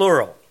in the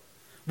plural.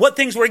 What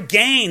things were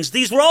gains?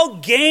 These were all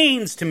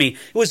gains to me.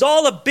 It was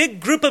all a big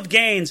group of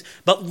gains,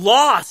 but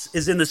loss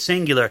is in the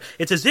singular.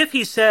 It's as if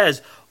he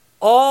says,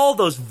 all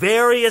those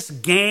various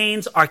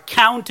gains are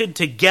counted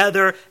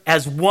together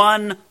as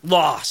one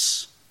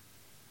loss.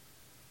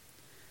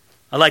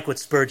 I like what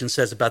Spurgeon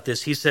says about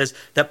this. He says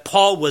that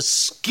Paul was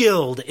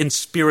skilled in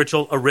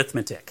spiritual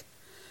arithmetic.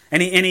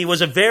 And he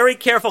was a very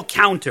careful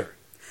counter.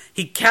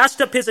 He cast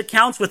up his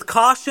accounts with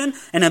caution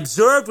and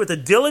observed with a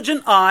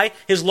diligent eye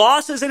his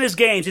losses and his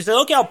gains. He said,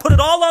 okay, I'll put it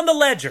all on the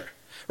ledger.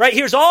 Right,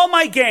 here's all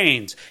my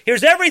gains.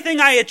 Here's everything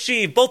I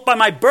achieved, both by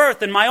my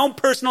birth and my own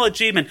personal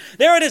achievement.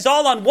 There it is,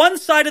 all on one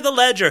side of the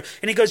ledger.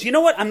 And he goes, you know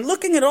what? I'm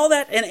looking at all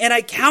that, and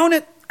I count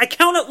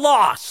it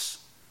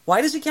loss. Why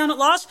does he count it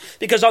loss?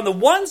 Because on the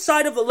one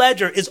side of the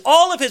ledger is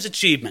all of his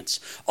achievements,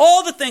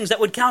 all the things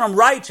that would count him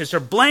righteous or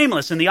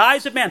blameless in the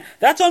eyes of man.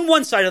 That's on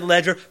one side of the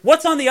ledger.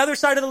 What's on the other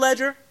side of the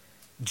ledger?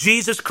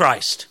 Jesus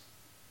Christ.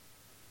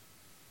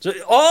 So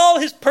all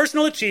his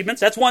personal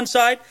achievements, that's one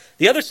side.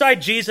 The other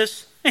side,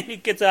 Jesus. He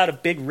gets out a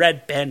big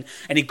red pen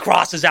and he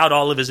crosses out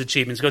all of his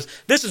achievements. He goes,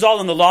 this is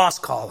all in the loss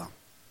column.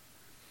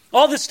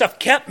 All this stuff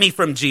kept me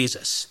from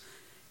Jesus.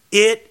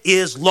 It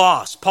is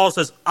loss. Paul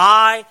says,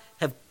 I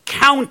have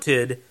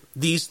counted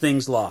these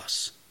things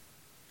loss.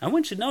 I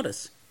want you to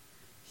notice,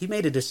 he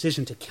made a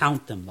decision to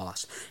count them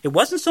loss. It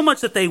wasn't so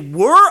much that they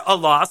were a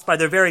loss by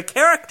their very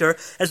character,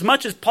 as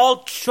much as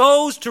Paul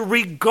chose to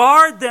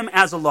regard them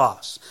as a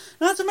loss.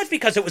 Not so much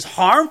because it was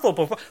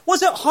harmful.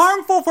 Was it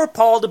harmful for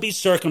Paul to be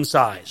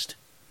circumcised?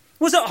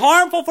 Was it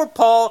harmful for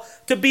Paul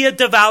to be a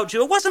devout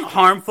Jew? It wasn't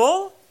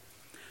harmful.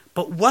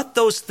 But what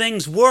those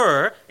things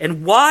were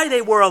and why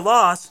they were a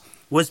loss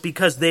was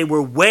because they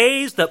were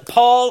ways that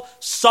Paul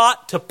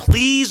sought to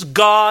please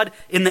God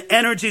in the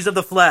energies of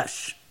the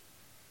flesh.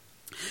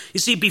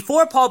 You see,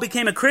 before Paul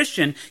became a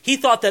Christian, he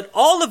thought that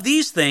all of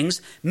these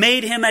things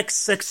made him a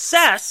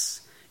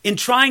success in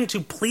trying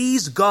to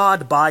please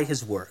God by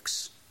his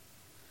works.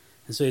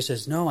 And so he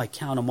says, no, I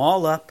count them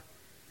all up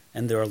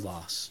and they're a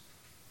loss.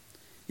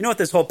 You know what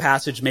this whole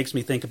passage makes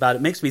me think about?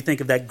 It makes me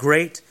think of that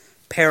great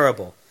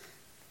parable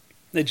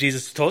that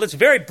Jesus told. It's a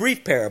very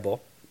brief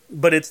parable,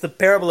 but it's the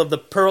parable of the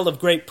pearl of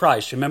great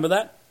price. You remember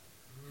that?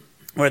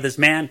 Where this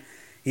man,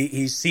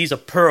 he sees a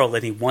pearl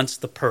and he wants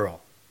the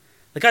pearl.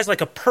 The guy's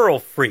like a pearl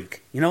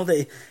freak.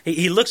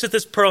 He looks at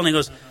this pearl and he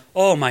goes,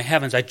 oh my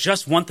heavens, I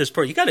just want this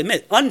pearl. You got to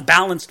admit,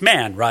 unbalanced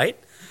man, right?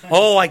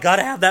 Oh, I got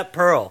to have that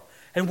pearl.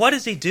 And what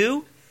does he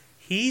do?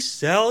 He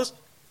sells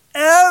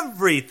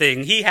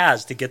everything he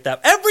has to get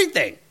that.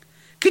 Everything.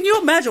 Can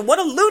you imagine what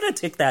a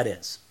lunatic that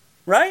is?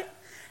 Right?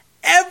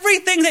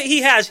 Everything that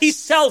he has, he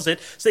sells it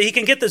so he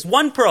can get this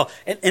one pearl.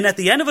 And at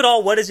the end of it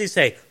all, what does he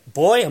say?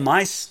 Boy, am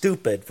I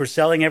stupid for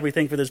selling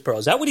everything for this pearl.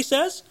 Is that what he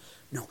says?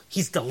 No,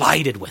 he's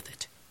delighted with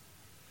it.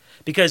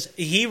 Because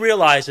he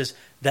realizes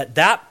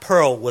that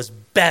pearl was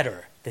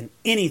better than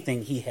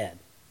anything he had.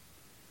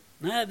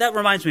 That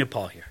reminds me of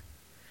Paul here.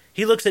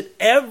 He looks at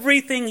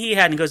everything he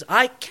had and goes,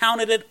 I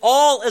counted it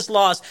all as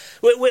loss.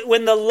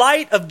 When the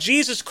light of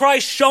Jesus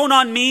Christ shone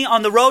on me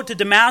on the road to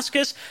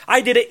Damascus,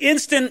 I did an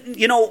instant,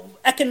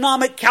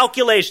 economic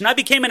calculation. I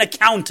became an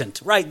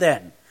accountant right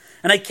then.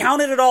 And I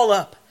counted it all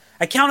up.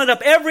 I counted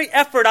up every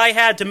effort I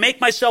had to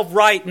make myself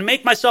right and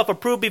make myself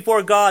approved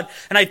before God.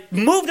 And I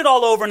moved it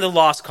all over into the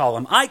loss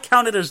column. I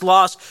counted it as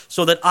loss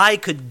so that I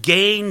could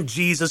gain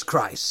Jesus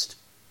Christ.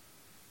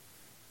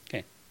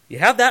 Okay, you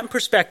have that in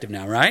perspective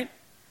now, right?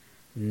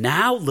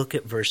 Now look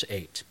at verse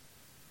 8.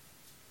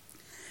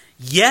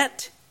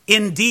 Yet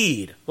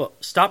indeed. Well,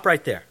 stop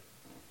right there.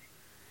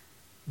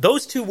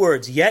 Those two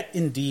words, yet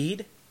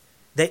indeed,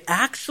 they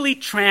actually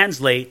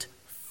translate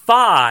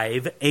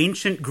 5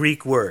 ancient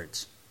Greek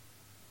words.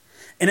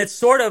 And it's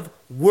sort of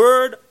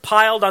word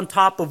piled on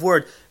top of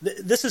word.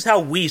 This is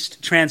how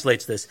Wiest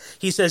translates this.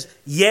 He says,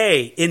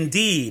 yea,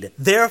 indeed,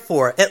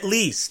 therefore, at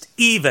least,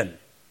 even.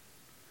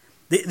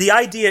 The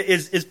idea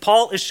is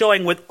Paul is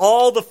showing with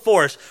all the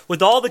force,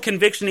 with all the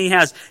conviction he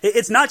has.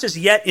 It's not just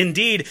yet,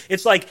 indeed.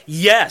 It's like,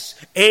 yes,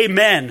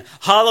 amen,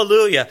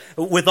 hallelujah.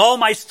 With all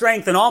my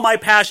strength and all my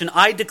passion,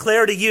 I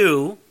declare to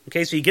you.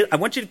 Okay, so I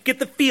want you to get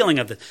the feeling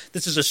of this.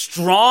 This is a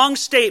strong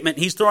statement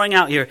he's throwing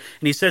out here.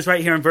 And he says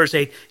right here in verse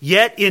 8,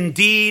 yet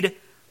indeed,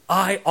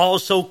 I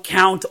also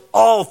count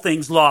all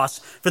things loss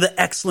for the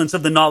excellence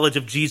of the knowledge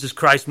of Jesus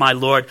Christ my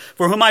Lord,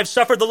 for whom I've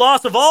suffered the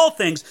loss of all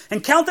things,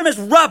 and count them as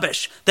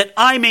rubbish, that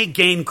I may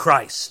gain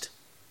Christ.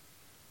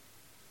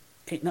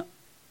 Okay, now,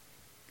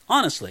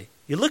 honestly,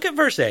 you look at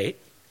verse 8,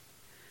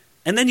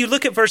 and then you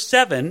look at verse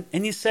 7,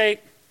 and you say,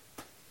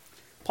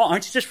 Paul,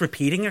 aren't you just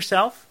repeating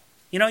yourself?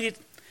 You know, you're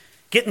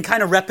getting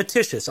kind of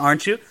repetitious,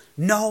 aren't you?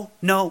 No.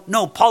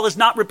 Paul is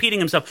not repeating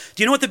himself.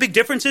 Do you know what the big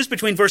difference is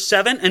between verse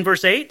 7 and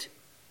verse 8?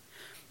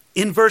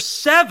 In verse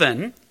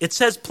 7, it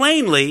says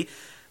plainly,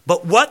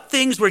 but what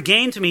things were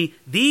gained to me,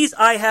 these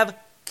I have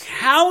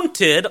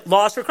counted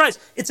loss for Christ.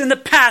 It's in the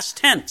past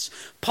tense.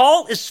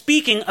 Paul is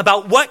speaking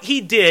about what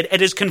he did at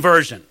his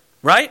conversion,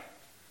 right?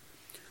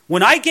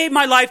 When I gave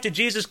my life to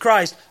Jesus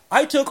Christ,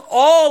 I took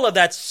all of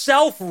that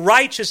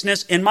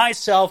self-righteousness in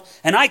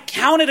myself and I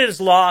counted it as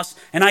loss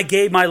and I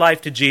gave my life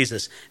to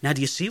Jesus. Now,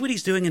 do you see what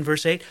he's doing in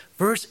verse 8?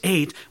 Verse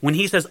 8, when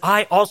he says,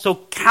 I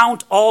also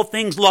count all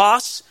things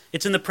loss,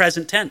 it's in the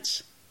present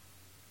tense.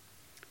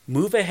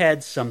 Move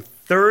ahead some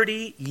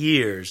 30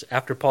 years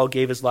after Paul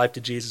gave his life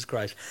to Jesus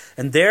Christ.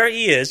 And there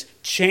he is,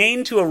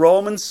 chained to a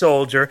Roman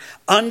soldier,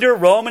 under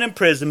Roman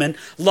imprisonment,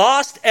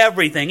 lost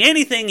everything,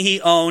 anything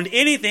he owned,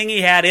 anything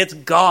he had, it's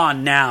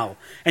gone now.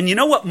 And you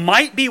know what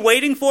might be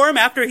waiting for him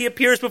after he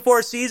appears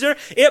before Caesar?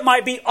 It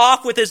might be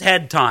off with his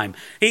head time.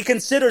 He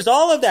considers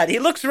all of that. He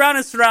looks around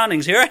his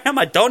surroundings. Here I am,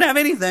 I don't have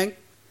anything.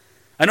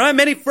 I don't have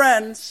many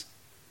friends.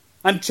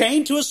 I'm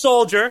chained to a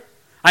soldier.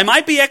 I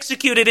might be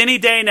executed any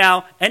day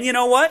now. And you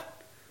know what?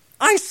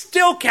 I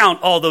still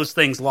count all those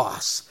things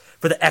loss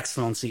for the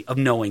excellency of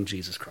knowing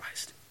Jesus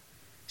Christ.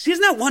 See,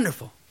 isn't that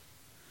wonderful?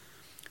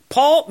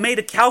 Paul made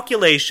a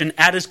calculation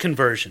at his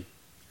conversion.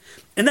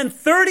 And then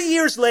 30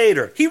 years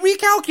later, he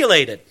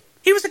recalculated.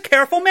 He was a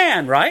careful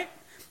man, right?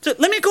 So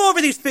let me go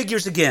over these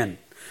figures again.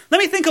 Let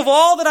me think of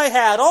all that I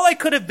had, all I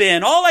could have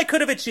been, all I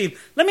could have achieved.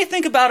 Let me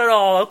think about it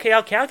all. Okay,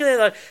 I'll calculate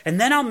it, and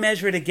then I'll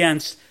measure it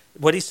against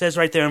what he says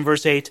right there in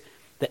verse 8,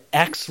 the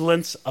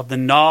excellence of the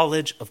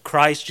knowledge of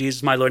Christ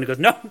Jesus my Lord. And he goes,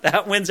 no,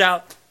 that wins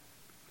out.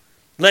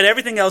 Let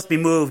everything else be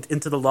moved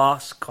into the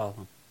loss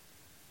column.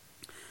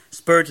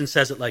 Spurgeon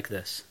says it like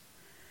this.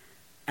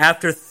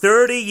 After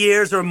 30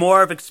 years or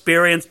more of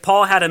experience,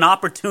 Paul had an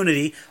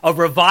opportunity of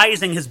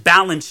revising his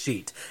balance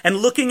sheet and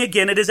looking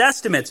again at his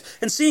estimates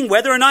and seeing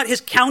whether or not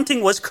his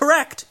counting was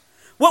correct.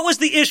 What was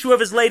the issue of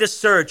his latest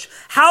search?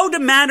 How do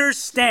matters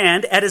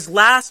stand at his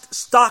last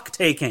stock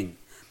taking?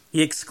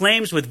 He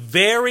exclaims with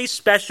very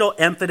special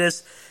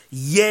emphasis,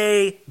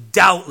 yea,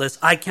 doubtless,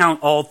 I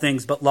count all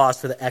things but loss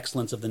for the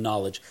excellence of the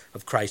knowledge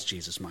of Christ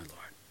Jesus my Lord.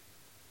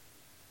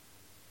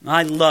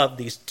 I love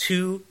these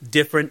two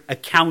different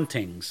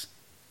accountings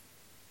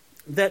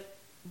that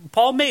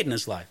Paul made in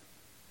his life.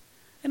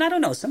 And I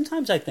don't know,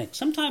 sometimes I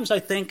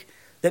think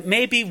that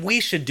maybe we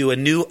should do a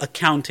new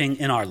accounting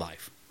in our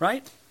life,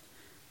 right?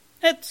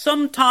 At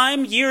some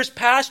time, years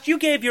past, you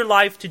gave your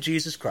life to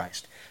Jesus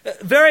Christ.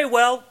 Very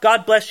well,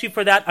 God bless you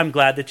for that. I'm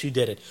glad that you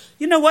did it.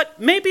 You know what?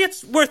 Maybe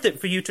it's worth it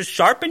for you to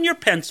sharpen your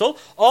pencil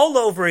all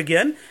over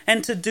again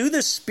and to do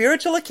this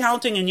spiritual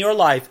accounting in your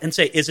life and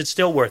say, is it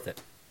still worth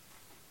it?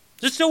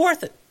 Is it still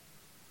worth it?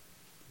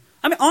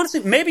 I mean,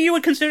 honestly, maybe you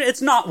would consider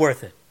it's not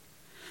worth it.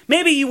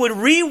 Maybe you would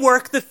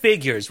rework the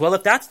figures. Well,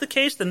 if that's the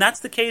case, then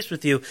that's the case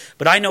with you.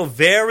 But I know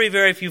very,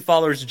 very few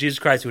followers of Jesus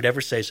Christ who would ever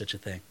say such a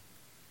thing.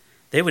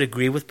 They would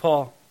agree with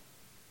Paul.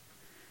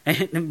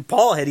 And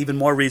Paul had even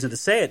more reason to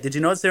say it. Did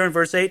you notice there in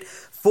verse 8?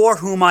 For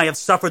whom I have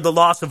suffered the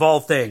loss of all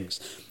things.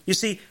 You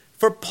see,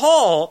 for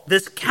Paul,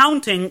 this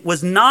counting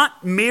was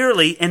not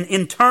merely an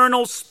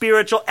internal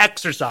spiritual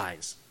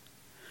exercise.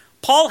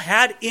 Paul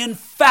had, in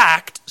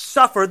fact,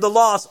 suffered the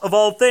loss of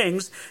all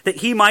things that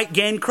he might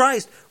gain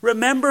Christ.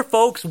 Remember,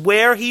 folks,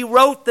 where he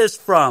wrote this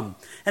from.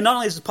 And not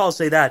only does Paul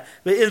say that,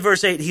 but in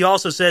verse 8, he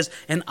also says,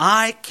 and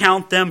I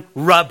count them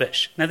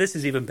rubbish. Now, this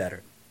is even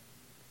better.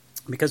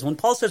 Because when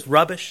Paul says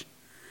rubbish,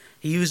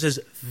 he uses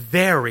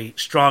very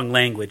strong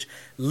language.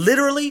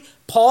 Literally,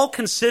 Paul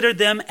considered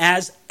them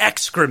as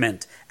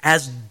excrement,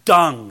 as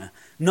dung,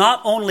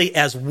 not only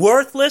as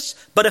worthless,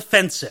 but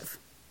offensive.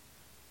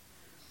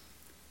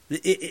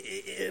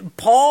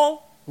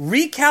 Paul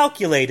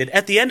recalculated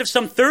at the end of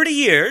some 30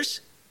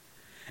 years,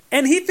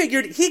 and he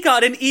figured he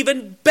got an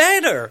even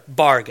better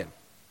bargain.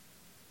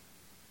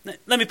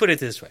 Let me put it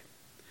this way.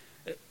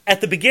 At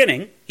the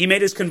beginning, he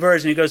made his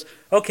conversion. He goes,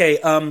 okay,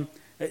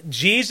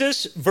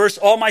 Jesus versus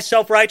all my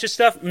self-righteous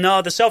stuff?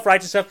 No, the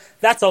self-righteous stuff,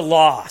 that's a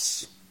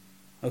loss.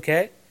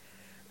 Okay?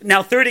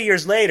 Now, 30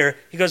 years later,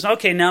 he goes,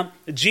 okay, now,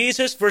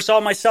 Jesus versus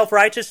all my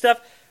self-righteous stuff.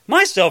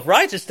 My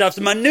self-righteous stuff's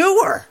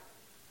manure,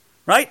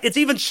 right? It's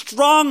even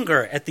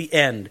stronger at the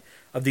end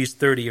of these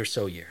 30 or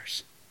so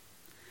years.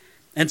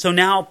 And so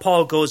now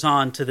Paul goes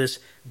on to this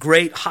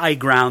great high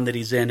ground that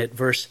he's in at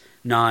verse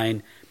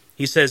 9.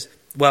 He says,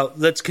 well,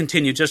 let's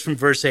continue just from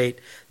verse 8.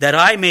 That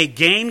I may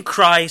gain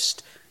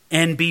Christ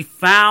and be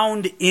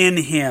found in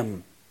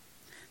him.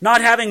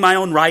 Not having my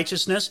own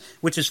righteousness,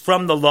 which is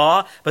from the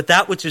law, but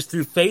that which is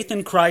through faith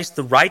in Christ,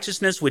 the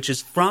righteousness which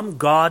is from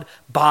God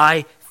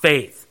by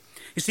faith.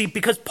 You see,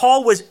 because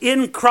Paul was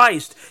in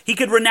Christ, he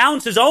could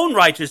renounce his own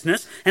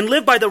righteousness and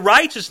live by the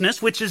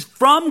righteousness which is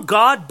from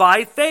God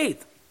by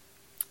faith.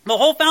 The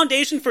whole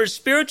foundation for his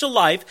spiritual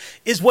life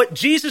is what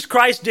Jesus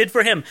Christ did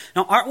for him.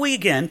 Now, aren't we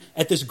again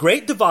at this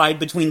great divide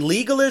between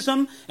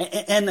legalism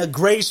and a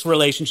grace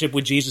relationship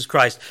with Jesus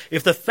Christ?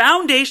 If the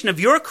foundation of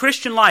your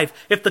Christian life,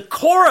 if the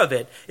core of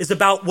it is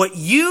about what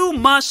you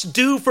must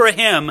do for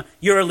him,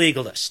 you're a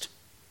legalist.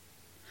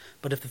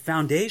 But if the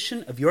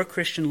foundation of your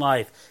Christian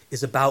life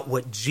is about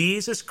what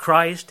Jesus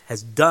Christ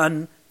has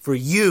done for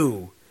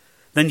you,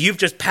 then you've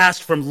just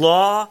passed from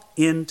law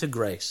into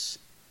grace.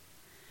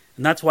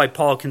 And that's why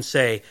Paul can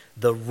say,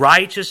 the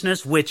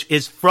righteousness which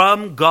is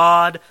from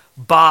God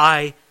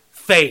by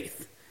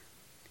faith.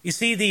 You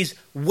see, these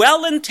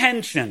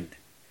well-intentioned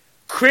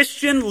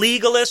Christian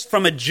legalists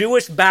from a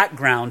Jewish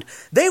background,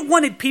 they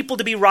wanted people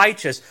to be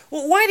righteous.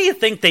 Well, why do you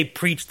think they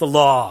preached the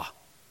law?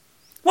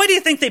 Why do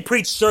you think they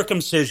preached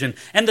circumcision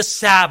and the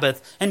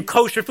Sabbath and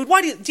kosher food?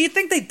 Why do you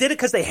think they did it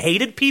because they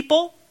hated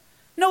people?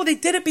 No, they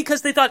did it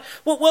because they thought,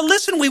 well,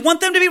 listen, we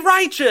want them to be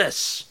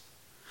righteous.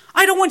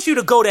 I don't want you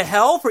to go to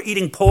hell for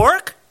eating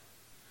pork.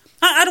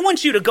 I don't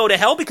want you to go to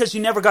hell because you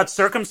never got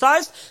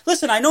circumcised.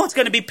 Listen, I know it's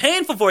going to be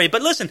painful for you,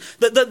 but listen,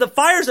 the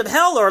fires of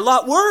hell are a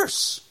lot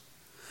worse.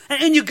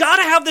 And you got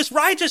to have this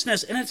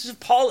righteousness. And it's as if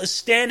Paul is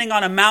standing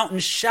on a mountain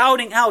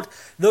shouting out,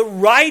 the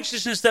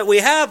righteousness that we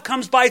have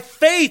comes by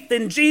faith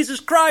in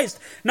Jesus Christ,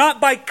 not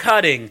by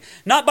cutting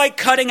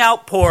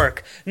out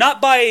pork,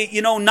 not by,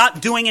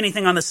 not doing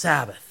anything on the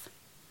Sabbath.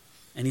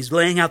 And he's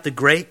laying out the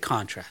great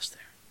contrast there.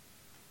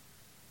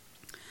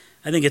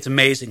 I think it's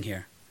amazing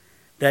here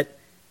that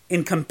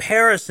in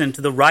comparison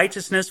to the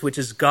righteousness which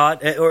is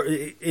God, or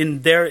in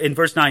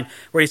verse 9,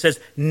 where he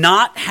says,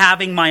 not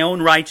having my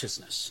own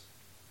righteousness,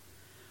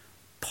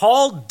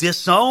 Paul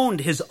disowned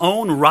his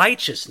own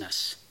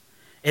righteousness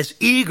as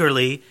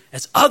eagerly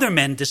as other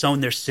men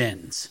disown their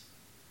sins.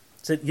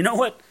 He said, you know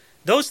what?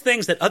 Those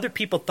things that other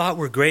people thought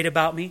were great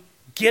about me,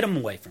 get them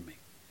away from me.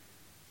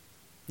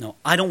 No,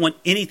 I don't want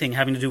anything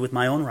having to do with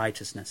my own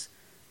righteousness.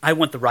 I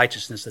want the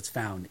righteousness that's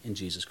found in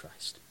Jesus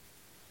Christ.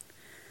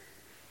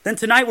 Then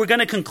tonight we're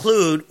going to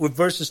conclude with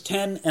verses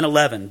 10 and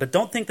 11. But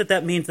don't think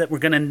that means that we're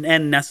going to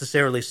end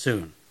necessarily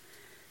soon.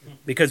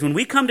 Because when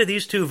we come to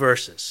these two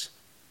verses,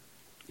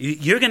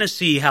 you're going to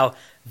see how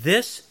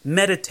this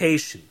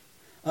meditation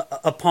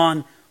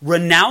upon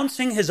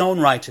renouncing his own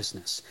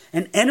righteousness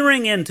and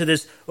entering into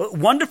this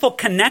wonderful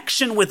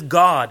connection with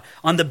God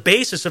on the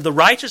basis of the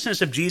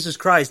righteousness of Jesus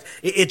Christ,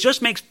 it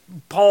just makes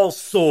Paul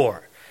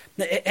soar.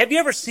 Have you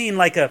ever seen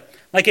like an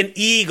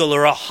eagle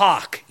or a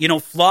hawk,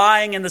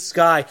 flying in the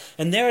sky,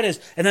 and there it is,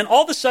 and then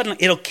all of a sudden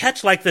it'll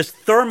catch like this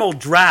thermal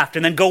draft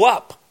and then go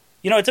up.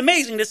 It's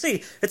amazing to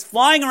see. It's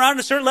flying around at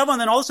a certain level, and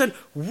then all of a sudden,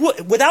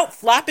 without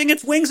flapping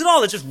its wings at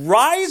all, it just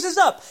rises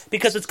up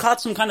because it's caught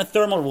some kind of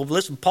thermal. Well,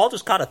 listen, Paul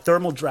just caught a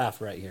thermal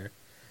draft right here.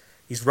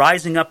 He's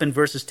rising up in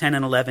verses 10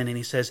 and 11, and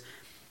he says,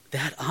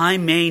 that I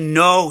may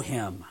know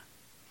him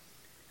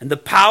and the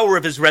power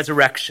of his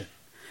resurrection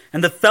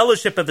and the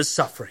fellowship of his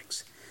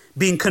sufferings,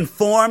 being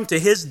conformed to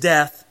his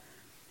death,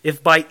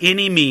 if by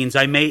any means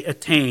I may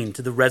attain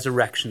to the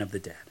resurrection of the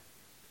dead.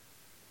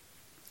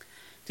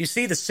 Do you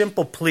see the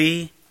simple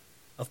plea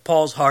of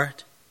Paul's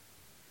heart?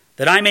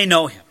 That I may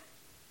know him.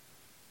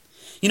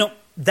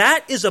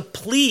 That is a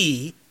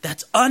plea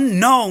that's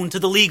unknown to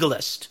the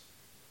legalist.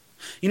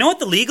 You know what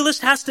the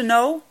legalist has to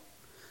know?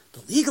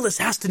 The legalist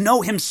has to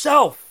know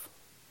himself.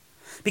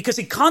 Because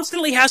he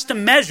constantly has to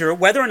measure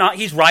whether or not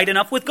he's right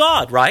enough with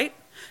God, right?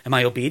 Am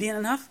I obedient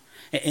enough?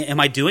 Am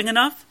I doing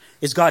enough?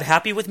 Is God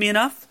happy with me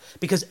enough?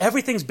 Because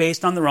everything's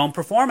based on their own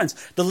performance.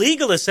 The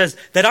legalist says,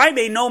 that I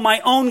may know my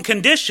own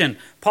condition.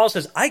 Paul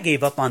says, I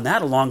gave up on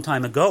that a long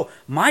time ago.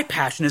 My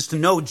passion is to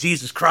know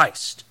Jesus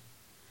Christ.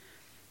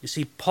 You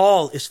see,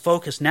 Paul is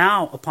focused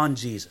now upon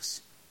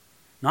Jesus,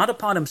 not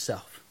upon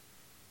himself.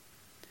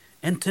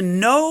 And to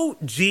know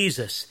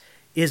Jesus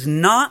is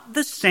not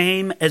the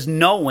same as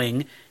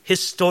knowing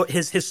his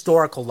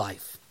historical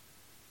life.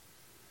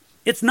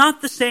 It's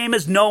not the same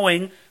as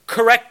knowing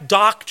correct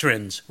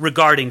doctrines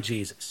regarding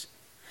Jesus.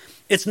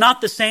 It's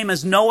not the same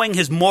as knowing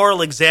his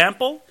moral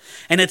example,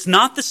 and it's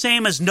not the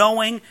same as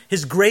knowing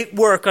his great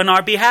work on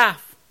our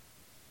behalf.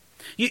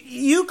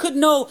 You could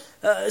know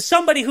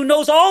somebody who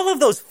knows all of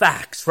those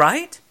facts,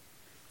 right?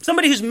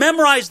 Somebody who's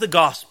memorized the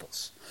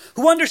Gospels,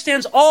 who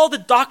understands all the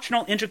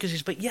doctrinal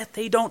intricacies, but yet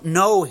they don't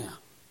know him.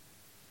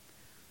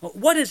 Well,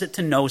 what is it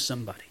to know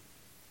somebody?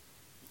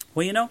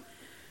 Well,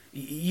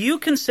 You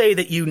can say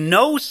that you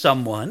know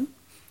someone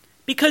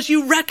because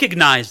you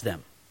recognize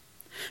them.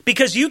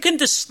 Because you can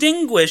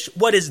distinguish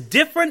what is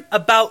different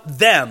about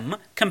them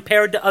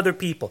compared to other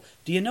people.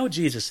 Do you know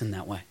Jesus in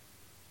that way?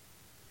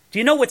 Do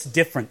you know what's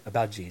different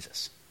about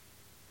Jesus?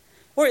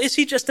 Or is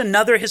he just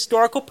another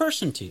historical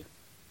person to you?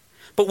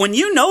 But when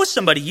you know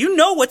somebody, you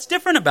know what's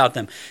different about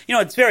them. You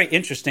know, it's very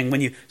interesting when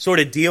you sort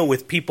of deal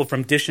with people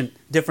from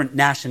different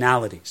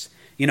nationalities.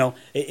 You know,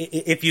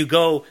 if you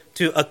go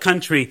to a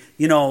country,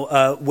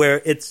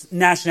 where it's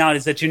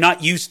nationalities that you're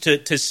not used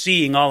to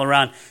seeing all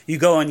around, you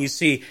go and you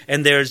see,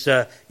 and there's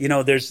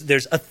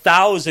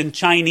 1,000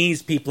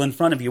 Chinese people in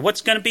front of you.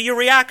 What's going to be your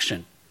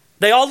reaction?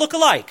 They all look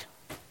alike.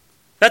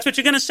 That's what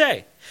you're going to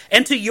say.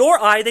 And to your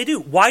eye, they do.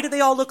 Why do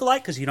they all look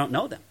alike? Because you don't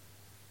know them.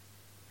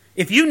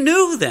 If you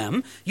knew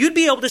them, you'd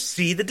be able to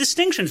see the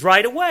distinctions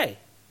right away.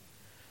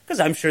 Because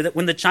I'm sure that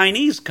when the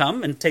Chinese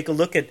come and take a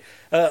look at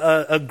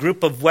a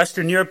group of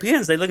Western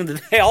Europeans,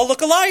 they all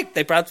look alike.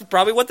 That's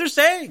probably what they're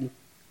saying.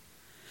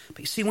 But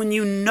you see, when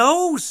you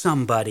know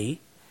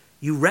somebody,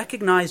 you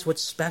recognize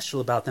what's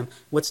special about them,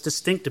 what's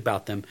distinct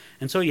about them.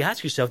 And so you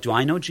ask yourself, do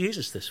I know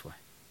Jesus this way?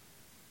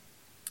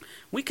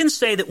 We can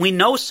say that we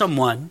know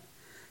someone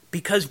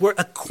because we're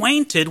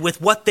acquainted with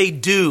what they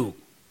do,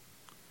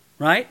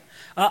 right?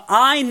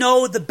 I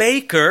know the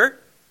baker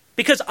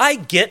because I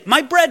get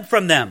my bread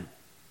from them.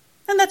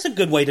 And that's a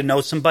good way to know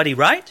somebody,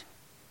 right?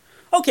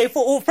 Okay,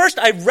 first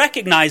I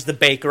recognize the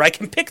baker. I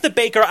can pick the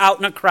baker out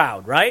in a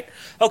crowd, right?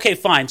 Okay,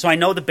 fine. So I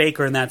know the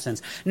baker in that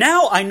sense.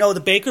 Now I know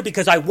the baker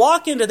because I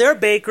walk into their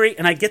bakery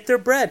and I get their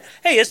bread.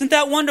 Hey, isn't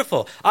that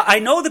wonderful? I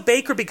know the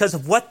baker because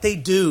of what they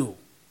do.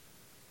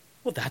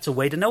 Well, that's a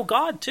way to know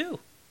God too.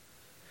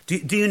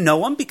 Do you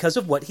know him because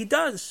of what he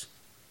does?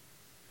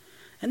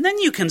 And then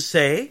you can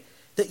say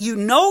that you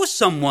know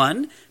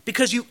someone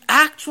because you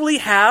actually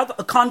have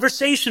a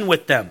conversation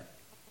with them.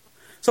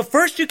 So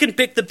first you can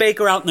pick the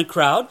baker out in the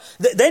crowd,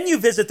 then you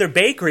visit their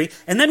bakery,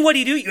 and then what do?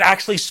 You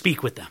actually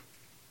speak with them.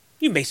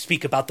 You may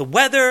speak about the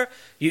weather,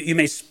 you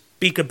may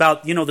speak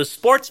about, the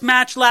sports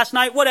match last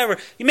night, whatever.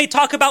 You may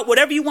talk about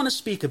whatever you want to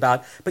speak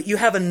about, but you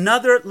have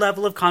another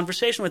level of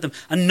conversation with them,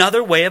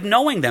 another way of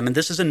knowing them, and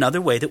this is another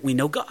way that we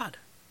know God.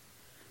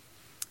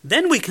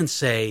 Then we can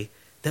say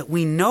that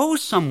we know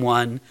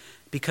someone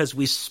because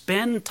we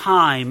spend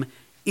time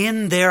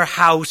in their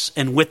house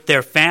and with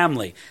their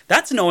family.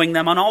 That's knowing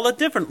them on all a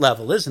different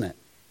level, isn't it?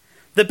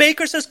 The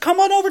baker says, come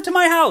on over to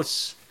my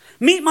house.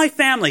 Meet my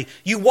family.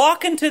 You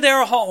walk into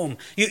their home.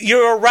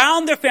 You're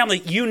around their family.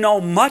 You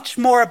know much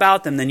more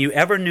about them than you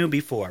ever knew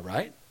before,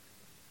 right?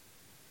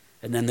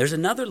 And then there's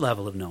another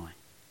level of knowing.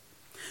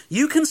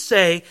 You can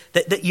say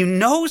that you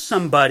know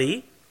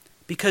somebody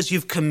because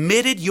you've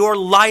committed your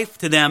life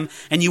to them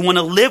and you want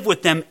to live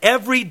with them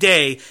every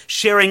day,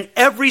 sharing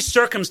every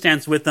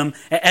circumstance with them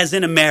as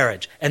in a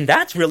marriage. And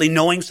that's really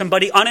knowing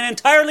somebody on an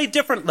entirely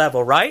different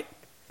level, right?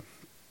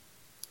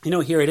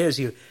 Here it is.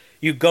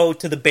 You go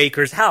to the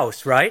baker's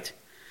house, right?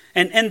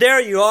 And there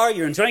you are,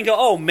 you're enjoying,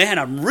 oh man,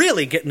 I'm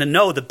really getting to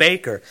know the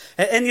baker.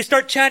 And you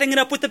start chatting it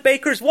up with the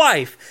baker's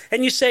wife.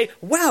 And you say,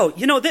 wow,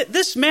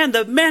 this man,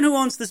 the man who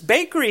owns this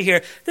bakery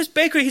here,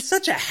 he's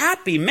such a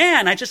happy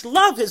man. I just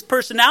love his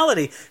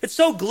personality. It's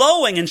so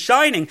glowing and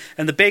shining.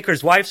 And the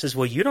baker's wife says,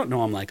 well, you don't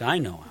know him like I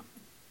know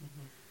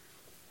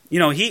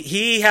him.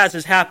 He has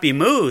his happy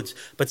moods,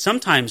 but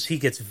sometimes he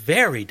gets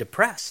very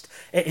depressed.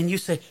 And you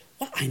say,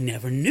 well, I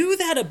never knew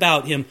that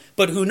about him.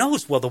 But who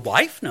knows? Well, the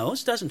wife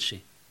knows, doesn't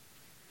she?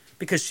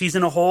 Because she's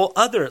in a whole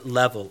other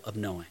level of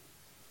knowing.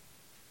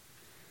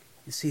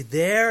 You see,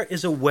 there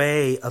is a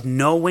way of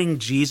knowing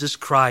Jesus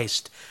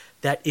Christ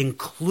that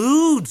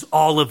includes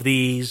all of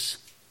these,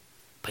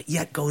 but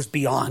yet goes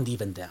beyond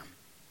even them.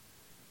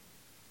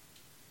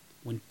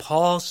 When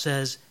Paul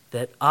says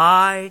that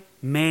I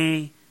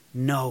may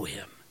know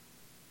him,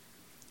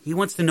 he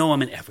wants to know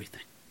him in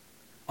everything,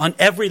 on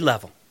every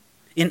level,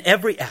 in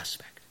every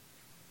aspect.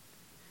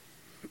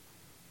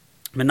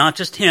 But not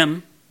just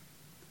him.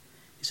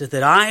 He says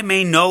that I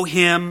may know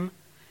him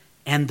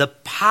and the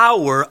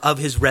power of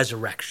his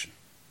resurrection.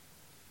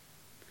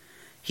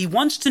 He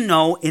wants to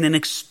know in an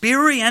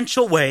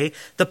experiential way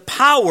the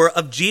power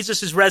of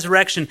Jesus'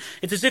 resurrection.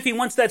 It's as if he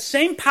wants that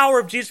same power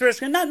of Jesus'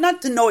 resurrection,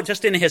 not to know it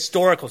just in a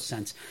historical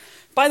sense.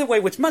 By the way,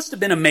 which must have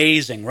been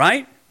amazing,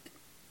 right?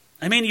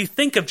 I mean, you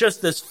think of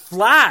just this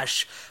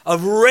flash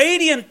of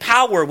radiant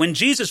power when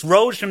Jesus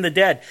rose from the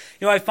dead.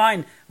 I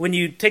find when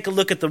you take a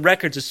look at the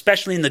records,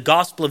 especially in the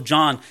Gospel of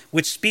John,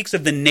 which speaks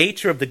of the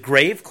nature of the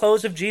grave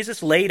clothes of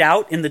Jesus laid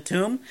out in the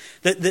tomb,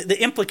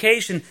 the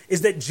implication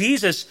is that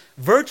Jesus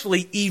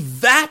virtually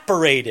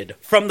evaporated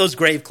from those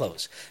grave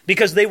clothes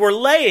because they were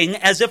laying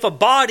as if a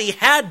body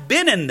had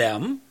been in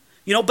them,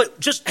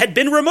 but just had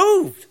been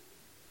removed.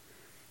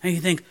 And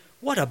you think,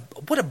 what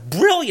a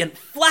brilliant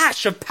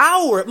flash of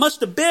power it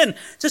must have been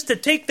just to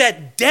take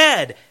that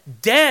dead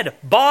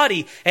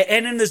body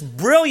and in this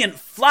brilliant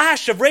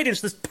flash of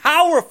radiance, this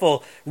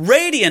powerful,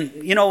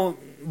 radiant,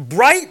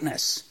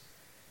 brightness,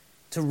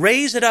 to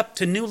raise it up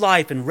to new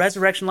life and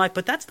resurrection life.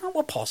 But that's not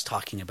what Paul's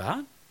talking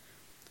about.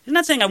 He's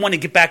not saying I want to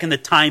get back in the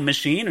time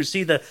machine or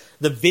see the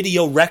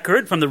video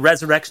record from the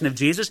resurrection of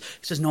Jesus.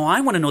 He says, no, I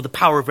want to know the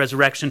power of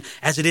resurrection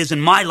as it is in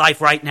my life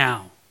right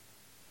now.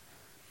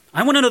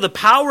 I want to know the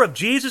power of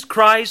Jesus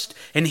Christ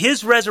and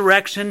his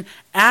resurrection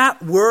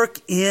at work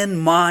in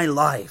my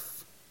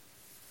life.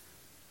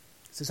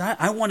 He says,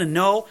 I want to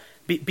know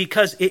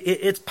because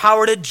it's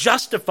power to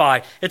justify,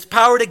 it's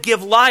power to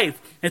give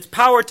life, it's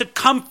power to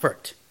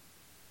comfort.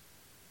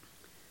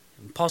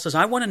 And Paul says,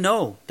 I want to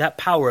know that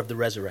power of the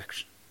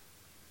resurrection.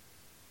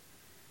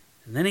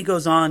 And then he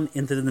goes on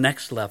into the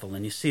next level,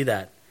 and you see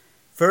that.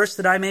 First,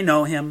 that I may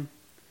know him.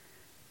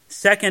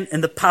 Second,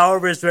 in the power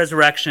of his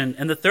resurrection.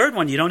 And the third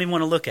one, you don't even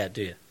want to look at,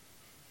 do you?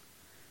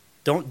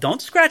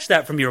 Don't scratch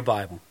that from your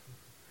Bible.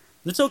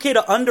 It's okay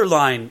to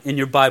underline in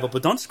your Bible,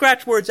 but don't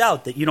scratch words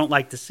out that you don't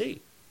like to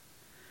see.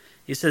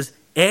 He says,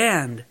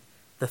 and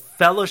the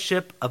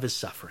fellowship of his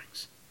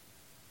sufferings.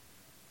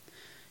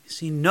 You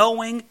see,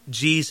 knowing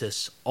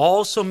Jesus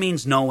also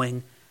means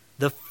knowing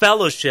the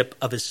fellowship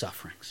of his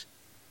sufferings.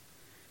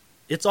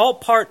 It's all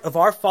part of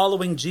our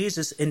following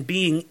Jesus and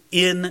being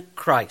in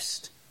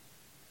Christ.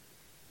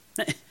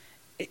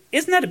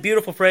 Isn't that a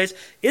beautiful phrase?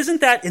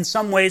 Isn't that in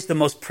some ways the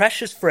most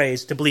precious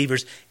phrase to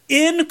believers?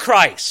 In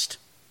Christ.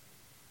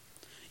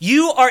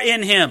 You are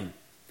in him.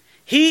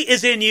 He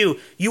is in you.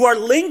 You are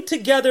linked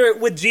together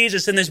with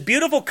Jesus in this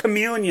beautiful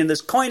communion,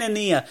 this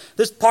koinonia,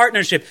 this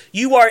partnership.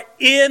 You are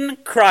in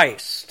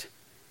Christ.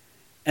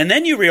 And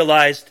then you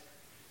realized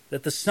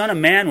that the Son of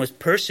Man was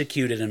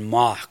persecuted and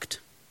mocked.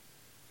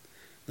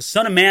 The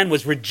Son of Man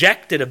was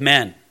rejected of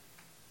men.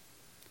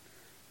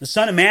 The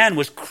Son of Man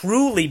was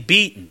cruelly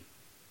beaten.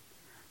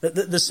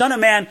 The Son of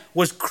Man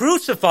was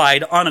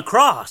crucified on a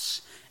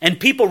cross, and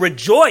people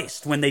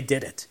rejoiced when they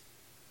did it.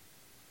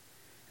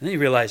 And then you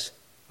realize,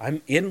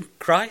 I'm in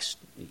Christ?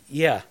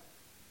 Yeah.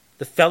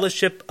 The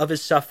fellowship of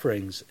his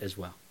sufferings as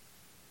well.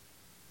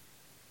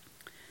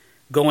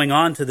 Going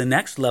on to the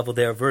next level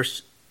there,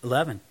 verse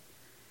 11.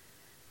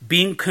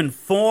 Being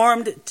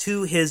conformed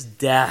to his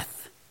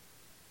death,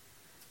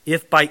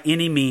 if by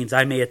any means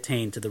I may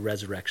attain to the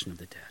resurrection of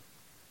the dead.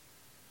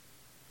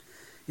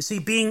 You see,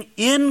 being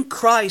in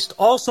Christ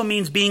also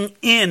means being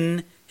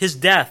in his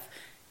death.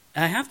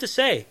 And I have to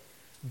say,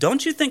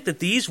 don't you think that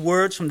these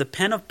words from the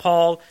pen of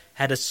Paul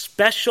had a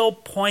special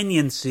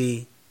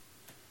poignancy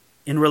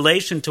in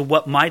relation to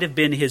what might have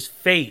been his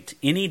fate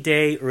any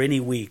day or any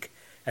week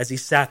as he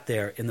sat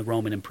there in the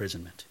Roman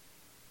imprisonment?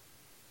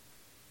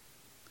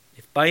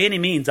 If by any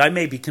means I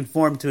may be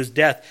conformed to his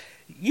death,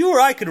 you or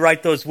I could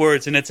write those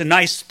words, and it's a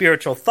nice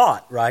spiritual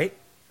thought, right?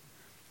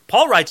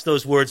 Paul writes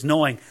those words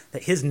knowing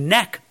that his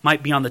neck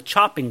might be on the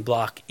chopping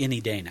block any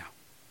day now.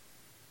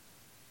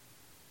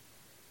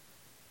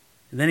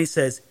 And then he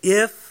says,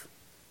 if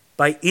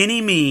by any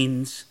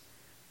means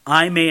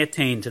I may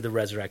attain to the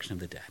resurrection of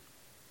the dead.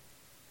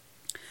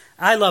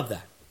 I love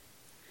that.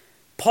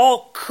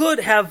 Paul could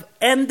have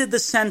ended the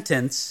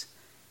sentence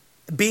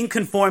being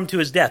conformed to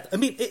his death. I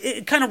mean,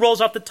 it kind of rolls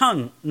off the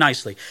tongue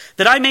nicely.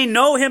 That I may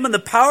know him and the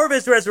power of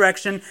his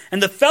resurrection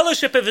and the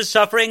fellowship of his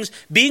sufferings,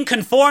 being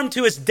conformed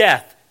to his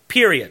death,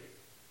 period.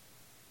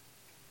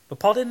 But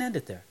Paul didn't end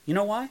it there. You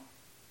know why?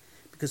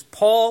 Because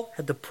Paul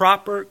had the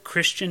proper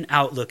Christian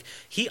outlook.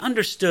 He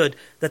understood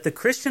that the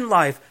Christian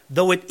life,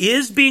 though it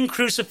is being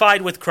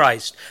crucified with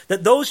Christ,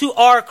 that those who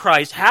are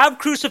Christ have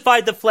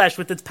crucified the flesh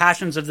with its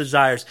passions and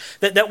desires,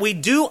 that we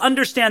do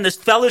understand this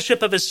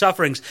fellowship of his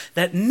sufferings,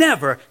 that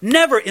never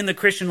in the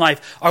Christian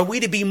life are we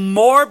to be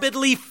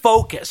morbidly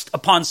focused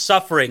upon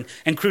suffering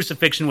and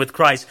crucifixion with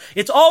Christ.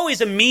 It's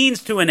always a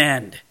means to an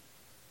end.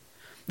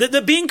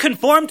 The being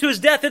conformed to his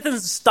death isn't a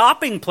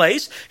stopping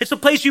place. It's a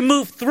place you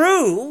move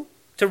through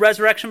to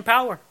resurrection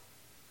power.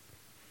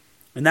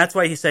 And that's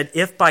why he said,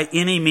 if by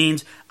any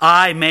means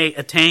I may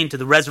attain to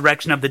the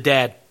resurrection of the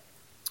dead.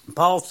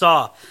 Paul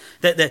saw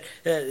that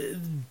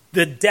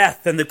the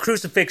death and the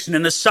crucifixion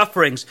and the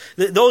sufferings,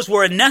 those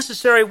were a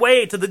necessary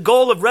way to the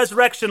goal of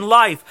resurrection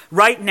life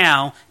right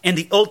now and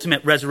the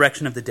ultimate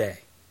resurrection of the dead.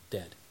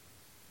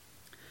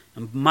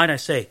 And might I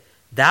say,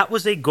 that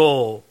was a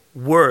goal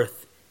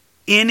worth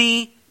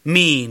any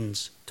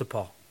means to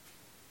Paul.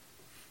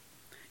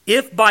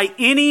 If by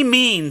any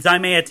means I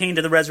may attain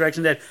to the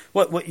resurrection of the dead.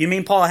 What you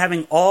mean, Paul,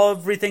 having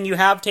everything you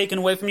have taken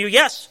away from you?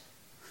 Yes.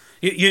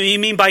 You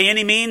mean by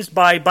any means,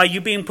 by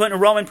you being put in a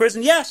Roman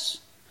prison? Yes.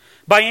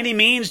 By any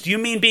means, do you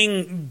mean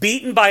being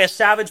beaten by a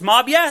savage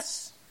mob?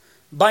 Yes.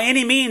 By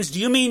any means, do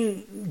you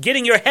mean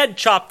getting your head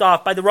chopped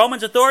off by the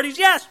Roman authorities?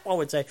 Yes, Paul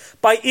would say.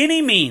 By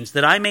any means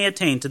that I may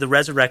attain to the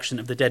resurrection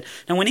of the dead.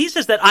 Now, when he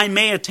says that I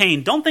may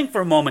attain, don't think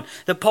for a moment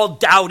that Paul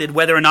doubted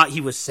whether or not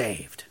he was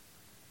saved.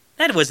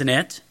 That wasn't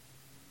it.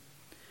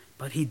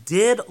 But he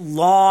did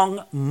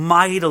long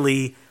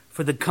mightily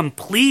for the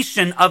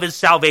completion of his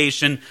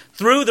salvation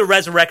through the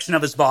resurrection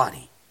of his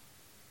body.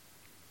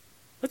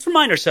 Let's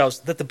remind ourselves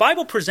that the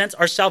Bible presents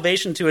our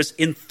salvation to us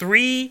in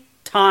 3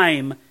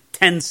 time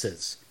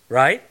tenses,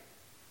 right?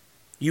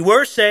 You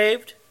were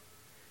saved,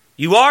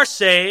 you are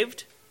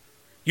saved,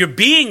 you're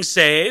being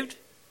saved,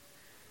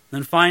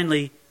 and then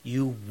finally,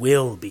 you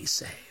will be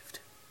saved.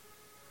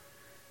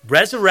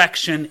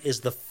 Resurrection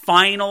is the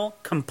final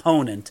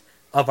component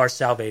of our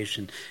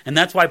salvation. And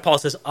that's why Paul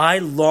says, I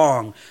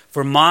long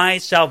for my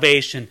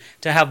salvation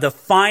to have the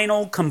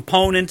final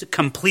component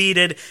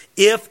completed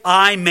if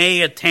I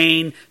may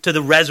attain to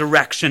the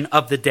resurrection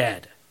of the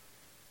dead.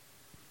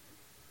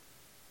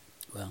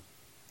 Well,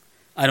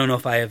 I don't know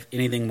if I have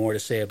anything more to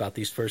say about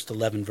these first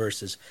 11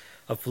 verses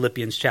of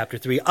Philippians chapter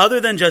 3,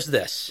 other than just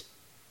this.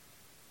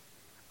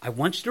 I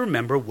want you to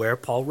remember where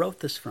Paul wrote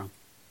this from.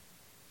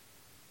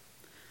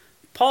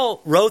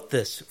 Paul wrote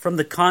this from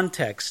the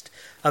context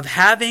of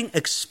having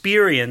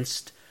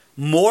experienced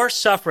more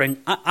suffering.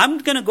 I'm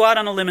going to go out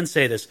on a limb and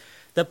say this,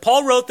 that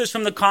Paul wrote this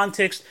from the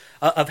context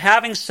of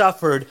having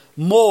suffered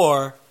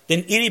more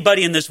than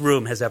anybody in this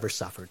room has ever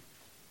suffered.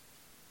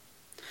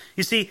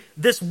 You see,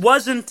 this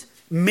wasn't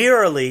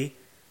merely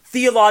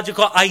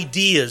theological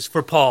ideas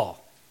for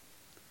Paul.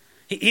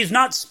 He's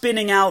not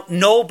spinning out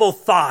noble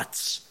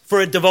thoughts for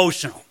a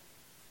devotional.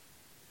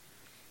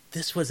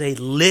 This was a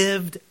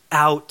lived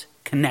out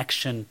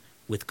connection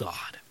with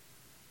God.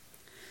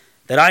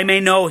 That I may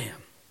know him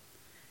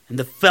and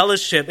the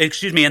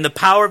and the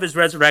power of his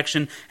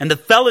resurrection and the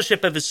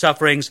fellowship of his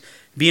sufferings,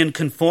 being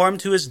conformed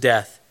to his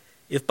death,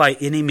 if by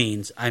any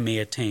means I may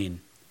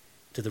attain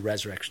to the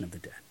resurrection of the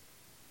dead.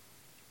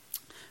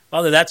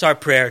 Father, that's our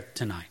prayer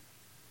tonight.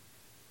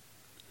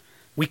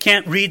 We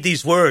can't read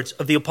these words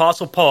of the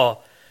Apostle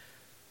Paul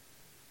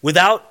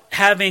without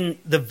having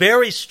the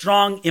very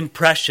strong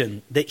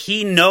impression that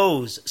he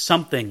knows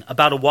something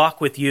about a walk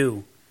with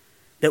you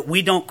that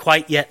we don't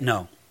quite yet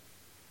know.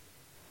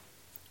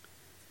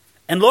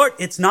 And Lord,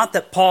 it's not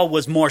that Paul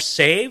was more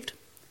saved.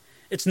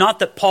 It's not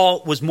that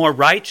Paul was more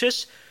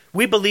righteous.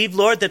 We believe,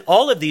 Lord, that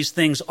all of these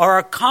things are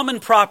our common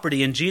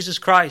property in Jesus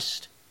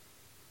Christ.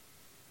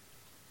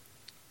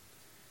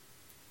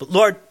 But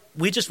Lord,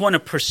 we just want to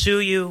pursue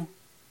you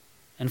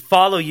and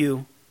follow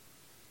you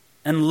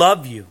and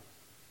love you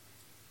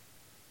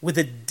with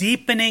a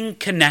deepening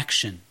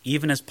connection,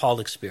 even as Paul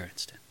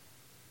experienced it.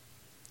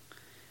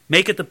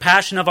 Make it the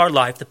passion of our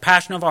life, the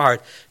passion of our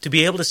heart, to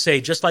be able to say,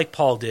 just like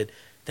Paul did,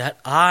 that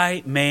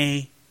I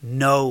may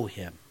know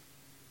him.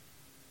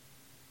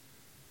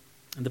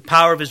 And the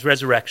power of his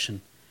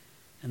resurrection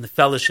and the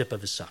fellowship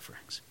of his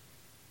sufferings.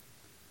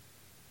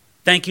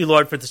 Thank you,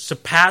 Lord, for the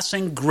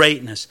surpassing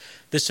greatness,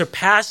 the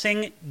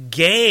surpassing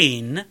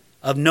gain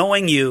of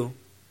knowing you,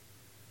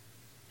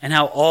 and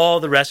how all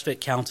the rest of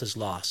it counts as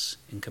loss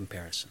in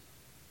comparison.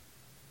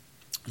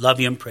 Love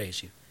you and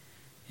praise you.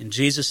 In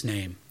Jesus'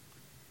 name,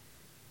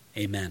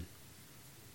 amen.